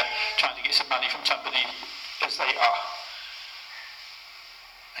sitting here trying to get some money from somebody as they are.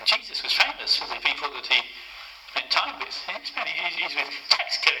 And Jesus was famous for the people that he spent time with. He's with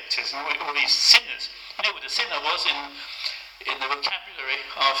tax collectors and all these sinners. You know what a sinner was in the vocabulary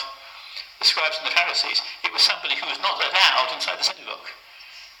of the scribes and the Pharisees? It was somebody who was not allowed inside the synagogue.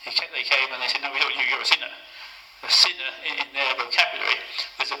 They came and they said, no, we don't, you're a sinner. A sinner in their vocabulary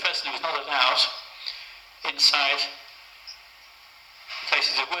was a person who was not allowed inside the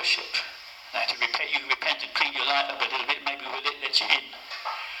places of worship. Now to repent, you repent and clean your life up a little bit, maybe we'll let you in.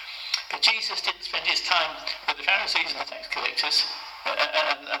 But Jesus didn't spend his time with the Pharisees and the tax collectors,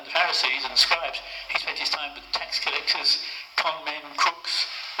 and the Pharisees and the scribes. He spent his time with tax collectors, con men, crooks,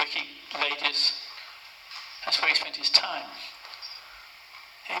 wicked ladies. That's where he spent his time.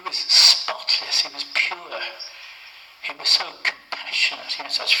 He was spotless, he was pure. He was so compassionate, he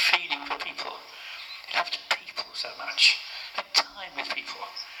had such feeling for people. He loved people so much. He had time with people.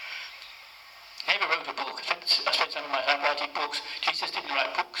 He never wrote a book. I spent some of my time writing books. Jesus didn't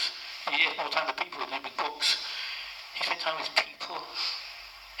write books. He had more time with people than he did with books. He spent time with people.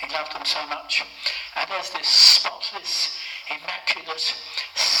 He loved them so much. And as this spotless, immaculate,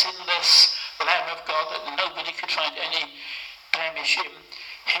 sinless Lamb of God that nobody could find any blemish in,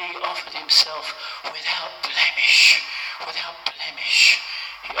 he offered himself without blemish. Without blemish.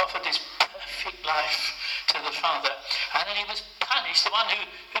 He offered his perfect life to the Father. And then he was punished. The one who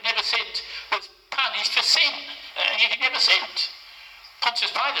never sinned was punished for sin. And yet he never sinned.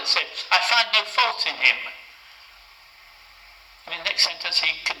 Pontius Pilate said, I find no fault in him. And in the next sentence,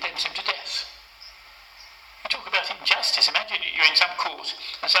 he condemns him to death. You talk about injustice. Imagine you're in some court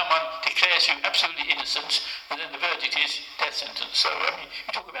and someone declares you absolutely innocent, and then the verdict is death sentence. So,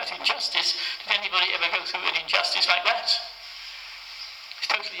 you talk about injustice. Did anybody ever go through an injustice like that? It's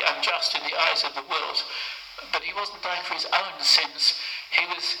totally unjust in the eyes of the world. But he wasn't dying for his own sins. He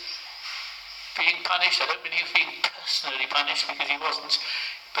was being punished. I don't mean he was being personally punished, because he wasn't.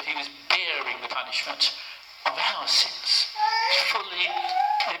 But he was bearing the punishment of our sins. Fully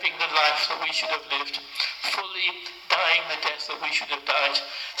living the life that we should have lived. Fully dying the death that we should have died.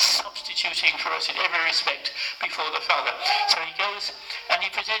 Substituting for us in every respect before the Father. So he goes and he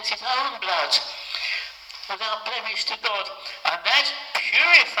presents his own blood without blemish to God, and that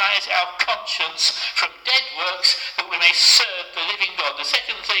purifies our conscience from dead works, that we may serve the living God. The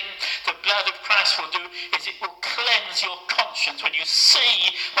second thing the blood of Christ will do is it will cleanse your conscience. When you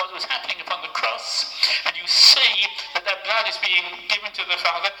see what was happening upon the cross, and you see that that blood is being given to the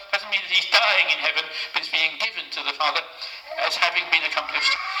Father, doesn't mean that he's dying in heaven, but it's being given to the Father as having been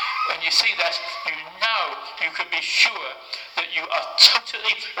accomplished. When you see that, you know, you can be sure that you are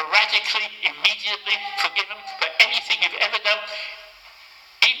totally, radically, immediately forgiven for anything you've ever done,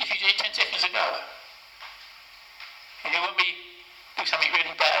 even if you did it 10 seconds ago. And when we do something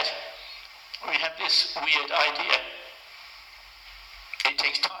really bad, we have this weird idea. It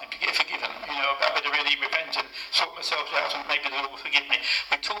takes time to get forgiven. I better really repent and sort myself out, and maybe the Lord will forgive me.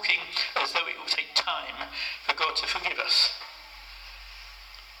 We're talking as though it will take time for God to forgive us.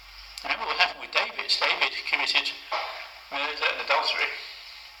 Remember what happened with David. David committed murder and adultery.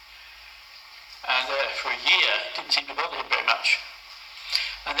 And for a year, it didn't seem to bother him very much.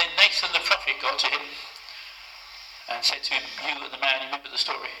 And then Nathan the prophet got to him and said to him, "You are the man." You remember the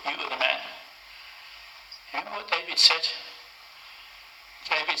story? "You are the man." You remember what David said?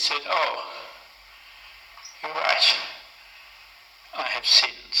 David said, "Oh, you're right. I have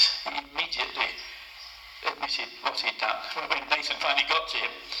sinned." He immediately admitted what he'd done. When Nathan finally got to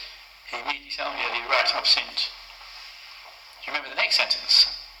him, he immediately said, "Oh yeah, you're right, I've sinned." Do you remember the next sentence?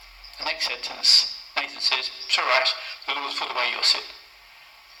 The next sentence, Nathan says, "It's all right, the Lord has put away your sin."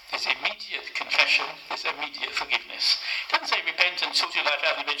 There's immediate confession, there's immediate forgiveness. It doesn't say repent and sort your life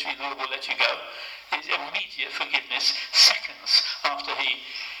out and eventually the Lord will let you go. There's immediate forgiveness seconds after he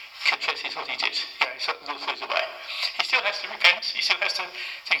confesses what he did. So the Lord put it away. He still has to repent, he still has to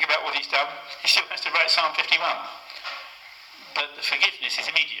think about what he's done, he still has to write Psalm 51. But the forgiveness is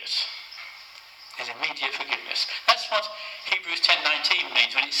immediate. There's immediate forgiveness. That's what Hebrews 10:19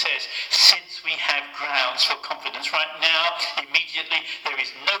 means when it says, "Since we have grounds for confidence." Right now, immediately, there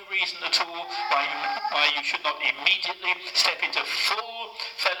is no reason at all why you should not immediately step into full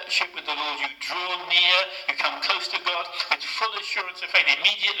fellowship with the Lord. You draw near, you come close to God with full assurance of faith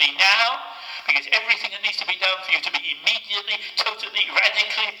immediately now, because everything that needs to be done for you to be immediately, totally,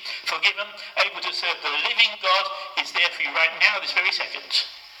 radically forgiven, able to serve the living God, is there for you right now, this very second.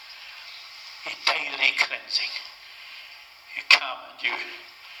 Your daily cleansing. You come and you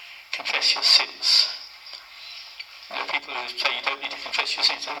confess your sins. There are people who say you don't need to confess your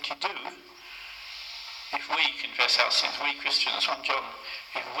sins. What you do, if we confess our sins, we Christians, 1 John,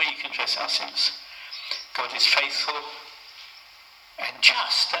 if we confess our sins, God is faithful and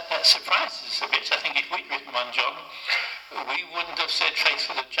just. That surprises us a bit. I think if we'd written 1 John, we wouldn't have said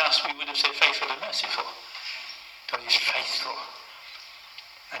faithful and just, we would have said faithful and merciful. God is faithful.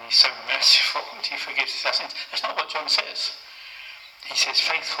 And he's so merciful that he forgives us our sins. That's not what John says. He says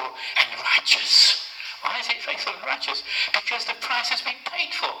faithful and righteous. Why is it faithful and righteous? Because the price has been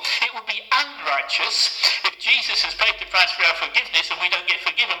paid for. It would be unrighteous if Jesus has paid the price for our forgiveness and we don't get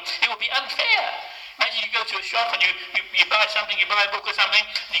forgiven. It would be unfair. Imagine you go to a shop and you buy something, you buy a book or something,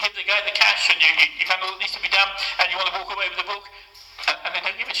 and you give the guy the cash and you've done all that needs to be done, and you want to walk away with the book, and they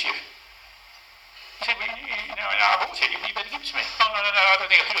don't give it to you. You say, "Well, I bought it, you better give it to me." No, I don't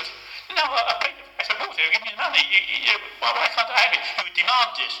think I should. "No, I paid the price, I bought it, give me the money. Why can't I have it?" You would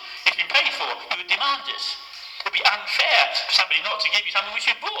demand it. It's been paid for, you would demand it. It would be unfair for somebody not to give you something which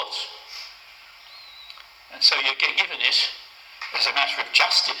you bought. And so you get given it as a matter of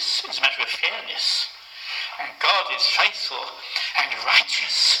justice, as a matter of fairness. And God is faithful and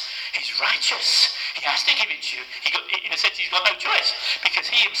righteous. He's righteous. He has to give it to you. In a sense, he's got no choice, because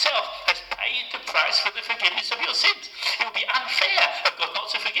he himself has paid the price for the forgiveness of your sins. It would be unfair of God not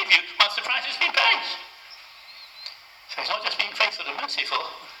to forgive you once the price has been paid. So he's not just being faithful and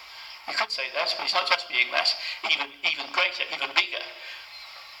merciful. You could say that, but he's not just being that. Even greater, even bigger,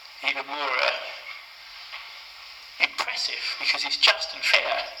 even more impressive, because he's just and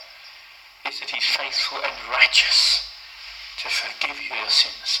fair, is that he's faithful and righteous to forgive you your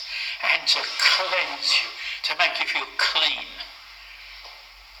sins and to cleanse you, to make you feel clean.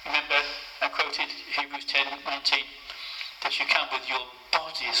 Remember, I quoted Hebrews 10:19, that you come with your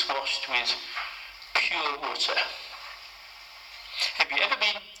bodies washed with pure water. Have you ever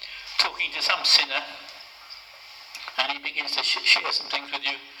been talking to some sinner and he begins to share some things with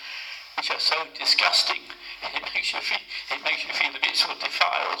you which are so disgusting, it makes you feel a bit sort of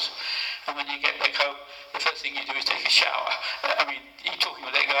defiled, and when you get back home, the first thing you do is take a shower. You talking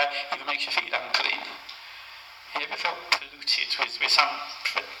with that guy even makes you feel unclean. You ever felt polluted with some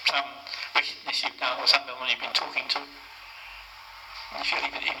wickedness you've done or someone you've been talking to? You feel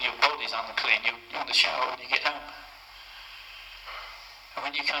even your body's unclean. You want to shower when you get home. And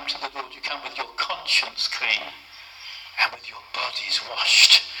when you come to the Lord, you come with your conscience clean and with your bodies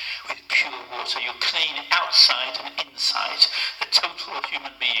washed with pure water. You're clean outside and inside. The total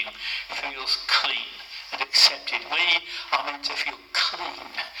human being feels clean and accepted. We are meant to feel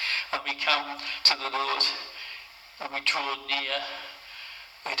clean when we come to the Lord. When we draw near,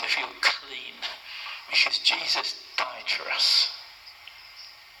 we're to feel clean because Jesus died for us.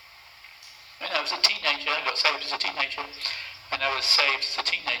 When I was a teenager, I got saved as a teenager. When I was saved as a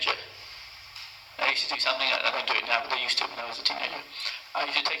teenager, I used to do something, I don't do it now, but I used to when I was a teenager. I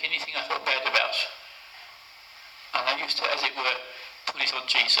used to take anything I felt bad about, and I used to, as it were, put it on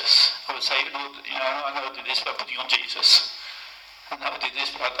Jesus. I would say, Lord, I know I did this, but I'm putting on Jesus. And I did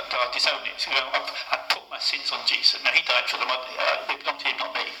this, but I disown it. So, I put my sins on Jesus. Now, he died for them. They belong to him,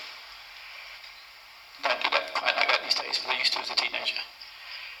 not me. I don't do that quite like that these days, but I used to as a teenager.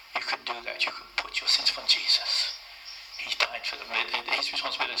 You can do that. You can put your sins on Jesus. He's died for them. It's his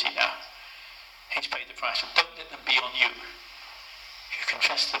responsibility now. He's paid the price. So don't let them be on you. If you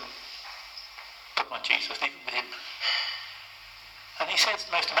confess them, put them on Jesus. Leave them with him. And he says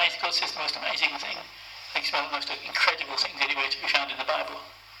the most amazing, God says the most amazing thing. I think it's one of the most incredible things anywhere to be found in the Bible.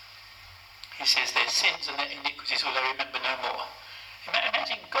 He says their sins and their iniquities will they remember no more.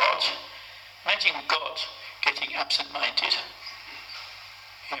 Imagine God getting absent-minded.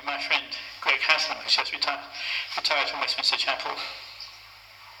 My friend Greg Haslam, who's just retired from Westminster Chapel,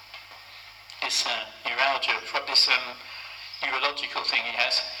 this neuralgia, this neurological thing he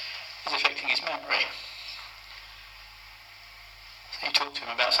has, is affecting his memory. So you talk to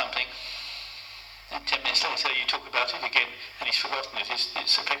him about something, and 10 minutes later you talk about it again, and he's forgotten it.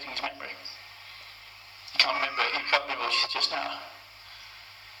 It's affecting his memory. He can't remember what he said just now.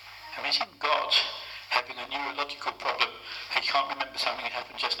 Imagine God having a neurological problem, he can't remember something that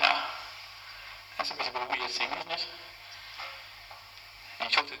happened just now. That's a bit of a weird thing, isn't it? And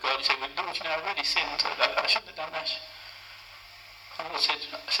you talk to God and you say, well, Lord, I really sinned. I shouldn't have done that. And the Lord says,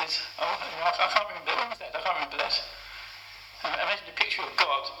 I can't remember. When was that? I can't remember that. Imagine the picture of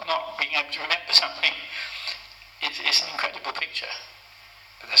God not being able to remember something. It's an incredible picture.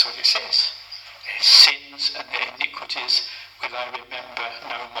 But that's what it says. Their sins and their iniquities will I remember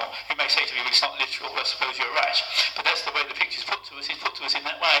no more. You may say to me, well, it's not literal, I suppose you're right. But that's the way the picture's put to us. It's put to us in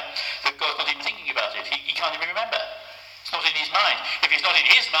that way, that God's not even thinking about it. He can't even remember. It's not in his mind. If it's not in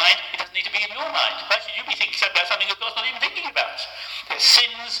his mind, it doesn't need to be in your mind. Why should you be thinking about something that God's not even thinking about? Their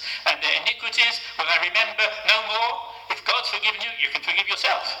sins and their iniquities will I remember no more. If God's forgiven you, you can forgive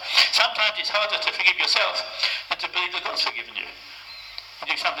yourself. Sometimes it's harder to forgive yourself than to believe that God's forgiven you. You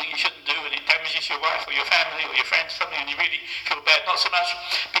do something you shouldn't do and it damages your wife or your family or your friends, something, and you really feel bad, not so much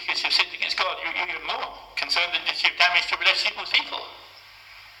because you've sinned against God, you're more concerned that you've damaged your relationship with people.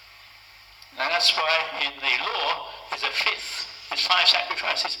 And that's why in the law there's there's 5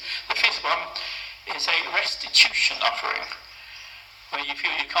 sacrifices. The 5th one is a restitution offering, where you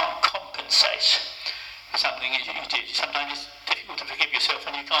feel you can't compensate for something you did. Sometimes it's difficult to forgive yourself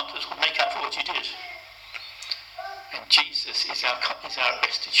and you can't make up for what you did. And Jesus is our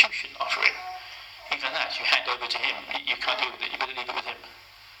restitution offering. Even that you hand over to him. You can't deal with it, you've got to leave it with him.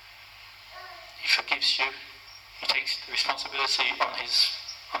 He forgives you. He takes the responsibility on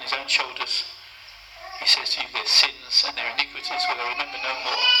his own shoulders. He says to you, their sins and their iniquities will I remember no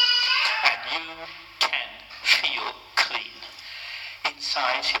more. And you can feel clean.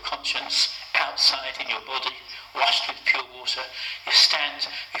 Inside your conscience, outside in your body, washed with pure water, you stand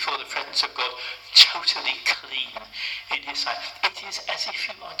before the presence of God totally clean in his sight. It is as if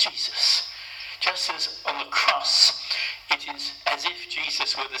you are Jesus. Just as on the cross, it is as if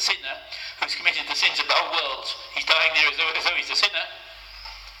Jesus were the sinner who's committed the sins of the whole world. He's dying there as though he's a sinner.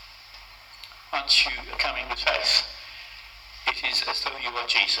 Once you are coming with faith, it is as though you are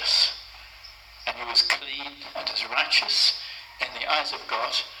Jesus. And you are as clean and as righteous in the eyes of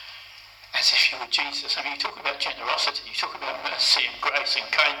God as if you were Jesus. You talk about generosity, you talk about mercy and grace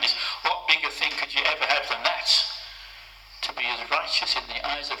and kindness. What bigger thing could you ever have than that? To be as righteous in the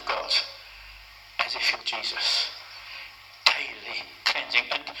eyes of God as if you're Jesus. Daily cleansing.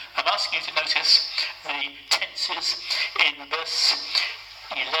 cleansing. And I'm asking you to notice the tenses in verse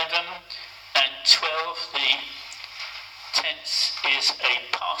 11 and 12. The tense is a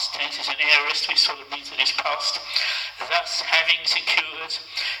past tense, it's an aorist, which sort of means that it's past. Thus, having secured,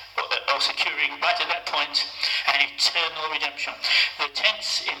 or securing right at that point, an eternal redemption. The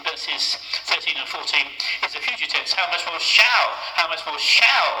tense in verses 13 and 14 is the future tense. How much more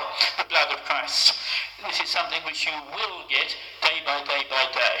shall the blood of Christ? This is something which you will get day by day by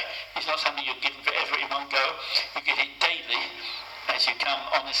day. It's not something you're given forever in one go. You get it daily as you come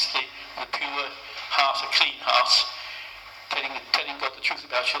honestly with a pure heart, a clean heart, telling God the truth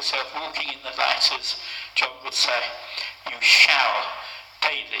about yourself, walking in the light, as John would say. You shall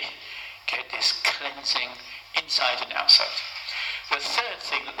daily get this cleansing inside and outside. The third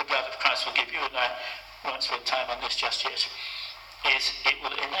thing that the blood of Christ will give you, and I won't spend time on this just yet, is it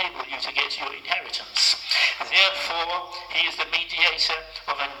will enable you to get your inheritance. Therefore, he is the mediator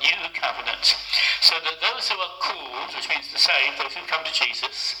of a new covenant, so that those who are called, which means the saved, those who come to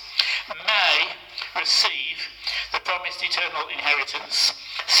Jesus, may receive the promised eternal inheritance,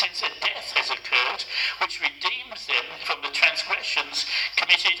 since a death has occurred which redeems them from the transgressions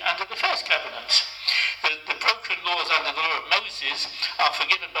committed under the first covenant. The broken laws under the law of Moses are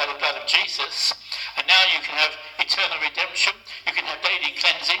forgiven by the blood of Jesus, and now you can have eternal redemption, you can have daily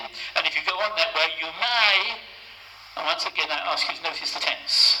cleansing, and if you go on that way, you may, and once again I ask you to notice the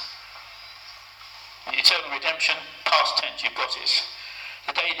tense. The eternal redemption, past tense, you've got it.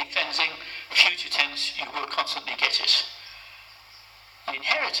 The daily cleansing, future tense, you will constantly get it. The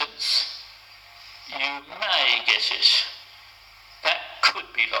inheritance, you may get it. That could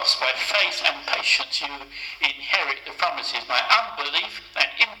be lost. By faith and patience, you inherit the promises. By unbelief and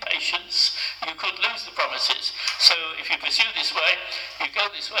impatience, you could lose the promises. So if you pursue this way, you go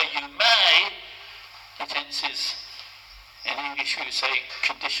this way, you may, the tense is, in English we would say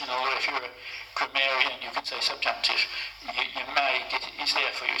conditional, or if you're a grammarian you can say subjunctive. You may get it, it's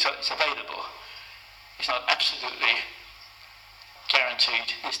there for you, it's available. It's not absolutely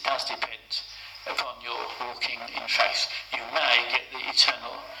guaranteed. This does depend upon your walking in faith. You may get the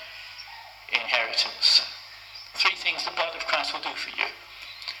eternal inheritance. 3 things the blood of Christ will do for you.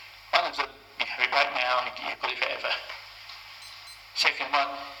 One of them, you have it right now, you've got it forever. Second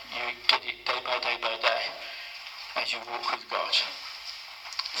one, you get it day by day by day as you walk with God.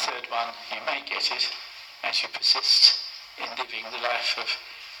 Third one, you may get it as you persist in living the life of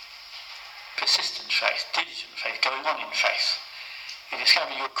persistent faith, diligent faith, going on in faith. You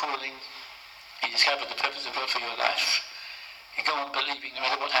discover your calling, you discover the purpose of God for your life. You go on believing no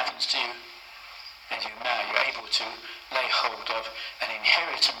matter what happens to you, and you're able to lay hold of an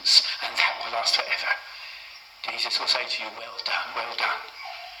inheritance, and that will last forever. Jesus will say to you, well done, well done.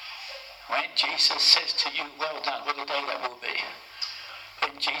 When Jesus says to you, well done, what a day that will be.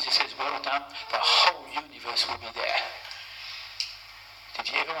 When Jesus says, well done, the whole universe will be there. Did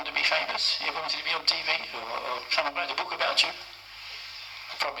you ever want to be famous? You ever wanted to be on TV? Or someone write a book about you?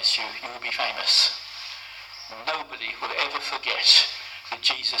 I promise you, you will be famous. Nobody will ever forget that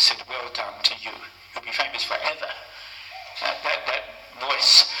Jesus said, well done to you. You'll be famous forever. That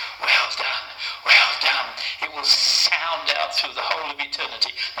voice, well done, well done. It will sound out through the whole of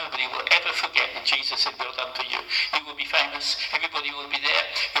eternity. Nobody will ever forget that Jesus said, well done for you. You will be famous. Everybody will be there.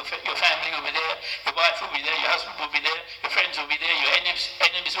 Your family will be there. Your wife will be there. Your husband will be there. Your friends will be there. Your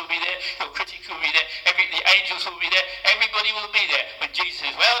enemies will be there. Your critics will be there. The angels will be there. Everybody will be there when Jesus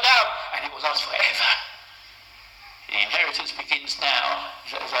says, well done. And it will last forever. The inheritance begins now,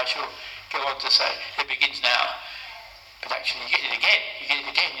 as I shall go on to say. It begins now. But actually you get it again. You get it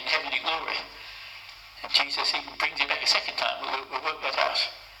again in heavenly glory. And Jesus even brings it back a second time. We'll work that out.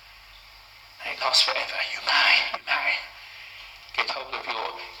 And it lasts forever. You may get hold of your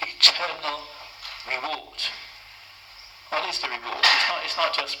eternal reward. What is the reward? It's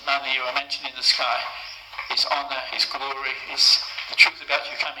not just money or a mansion in the sky. It's honour, it's glory, it's the truth about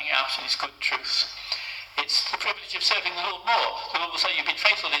you coming out, and it's good truth. It's the privilege of serving the Lord more. The Lord will say, you've been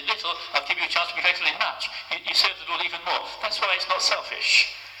faithful in little, I'll give you a chance to be faithful in much. You serve the Lord even more. That's why it's not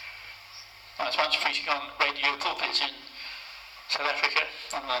selfish. I was once preaching on radio pulpits in South Africa,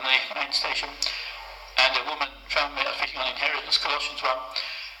 on the main station, and a woman phoned me. I was preaching on inheritance, Colossians 1,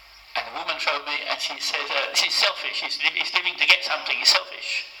 and the woman phoned me and she said, this is selfish, he's living to get something, he's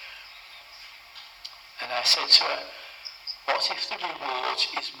selfish. And I said to her, what if the reward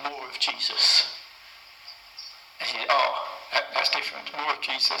is more of Jesus? And she said, that's different, more of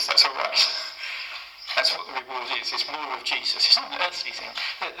Jesus, that's all right. That's what the reward is, it's more of Jesus. It's not an earthly thing.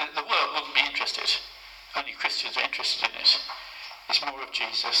 The world wouldn't be interested. Only Christians are interested in it. It's more of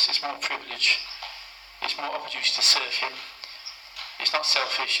Jesus, it's more privilege, it's more opportunity to serve him. It's not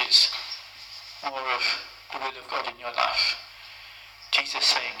selfish, it's more of the will of God in your life. Jesus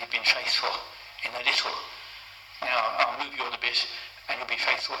saying, you've been faithful in a little. Now I'll move you on a bit and you'll be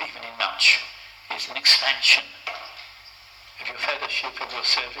faithful even in much. It's an expansion of your fellowship, of your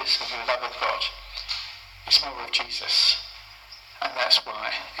service, of your love of God. It's more of Jesus. And that's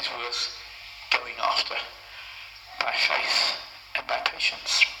why it's worth going after by faith and by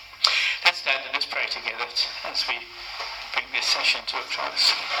patience. Let's stand and let's pray together as we bring this session to a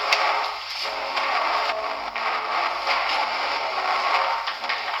close.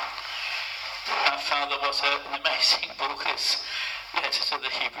 Our Father, what an amazing book this letter to the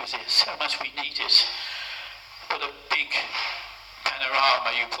Hebrews is. How much we need it. What a big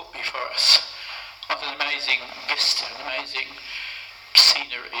panorama you put before us. What an amazing vista, an amazing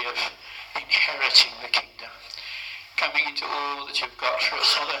scenery of inheriting the kingdom. Coming into all that you've got for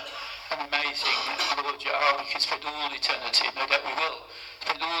us. What an amazing Lord you are. We can spend all eternity, no doubt we will,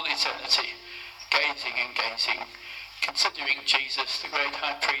 spend all eternity gazing and gazing, considering Jesus, the great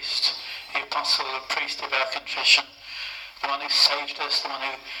high priest, the apostle and priest of our confession, the one who saved us, the one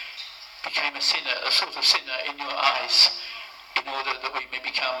who became a sinner, a sort of sinner in your eyes, in order that we may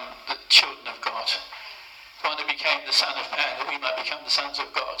become the children of God. The one who became the Son of Man, that we might become the sons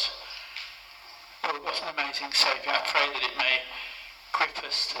of God. Oh, what an amazing Saviour. I pray that it may grip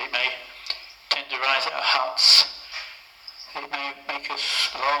us, that it may tenderise our hearts, that it may make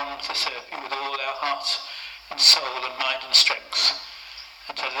us long to serve you with all our heart and soul and mind and strength,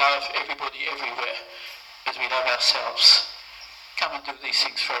 and to love everybody everywhere as we love ourselves. Come and do these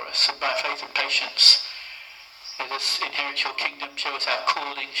things for us, and by faith and patience, let us inherit your kingdom. Show us our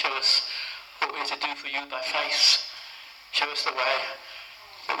calling, show us what we're to do for you by faith. Show us the way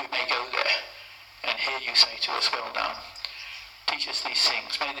that we may go there and hear you say to us, well done. Teach us these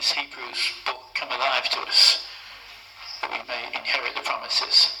things. May this Hebrews book come alive to us, that we may inherit the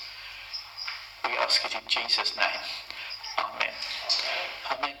promises. We ask it in Jesus' name. Amen.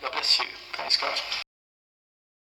 Amen. God bless you. Praise God.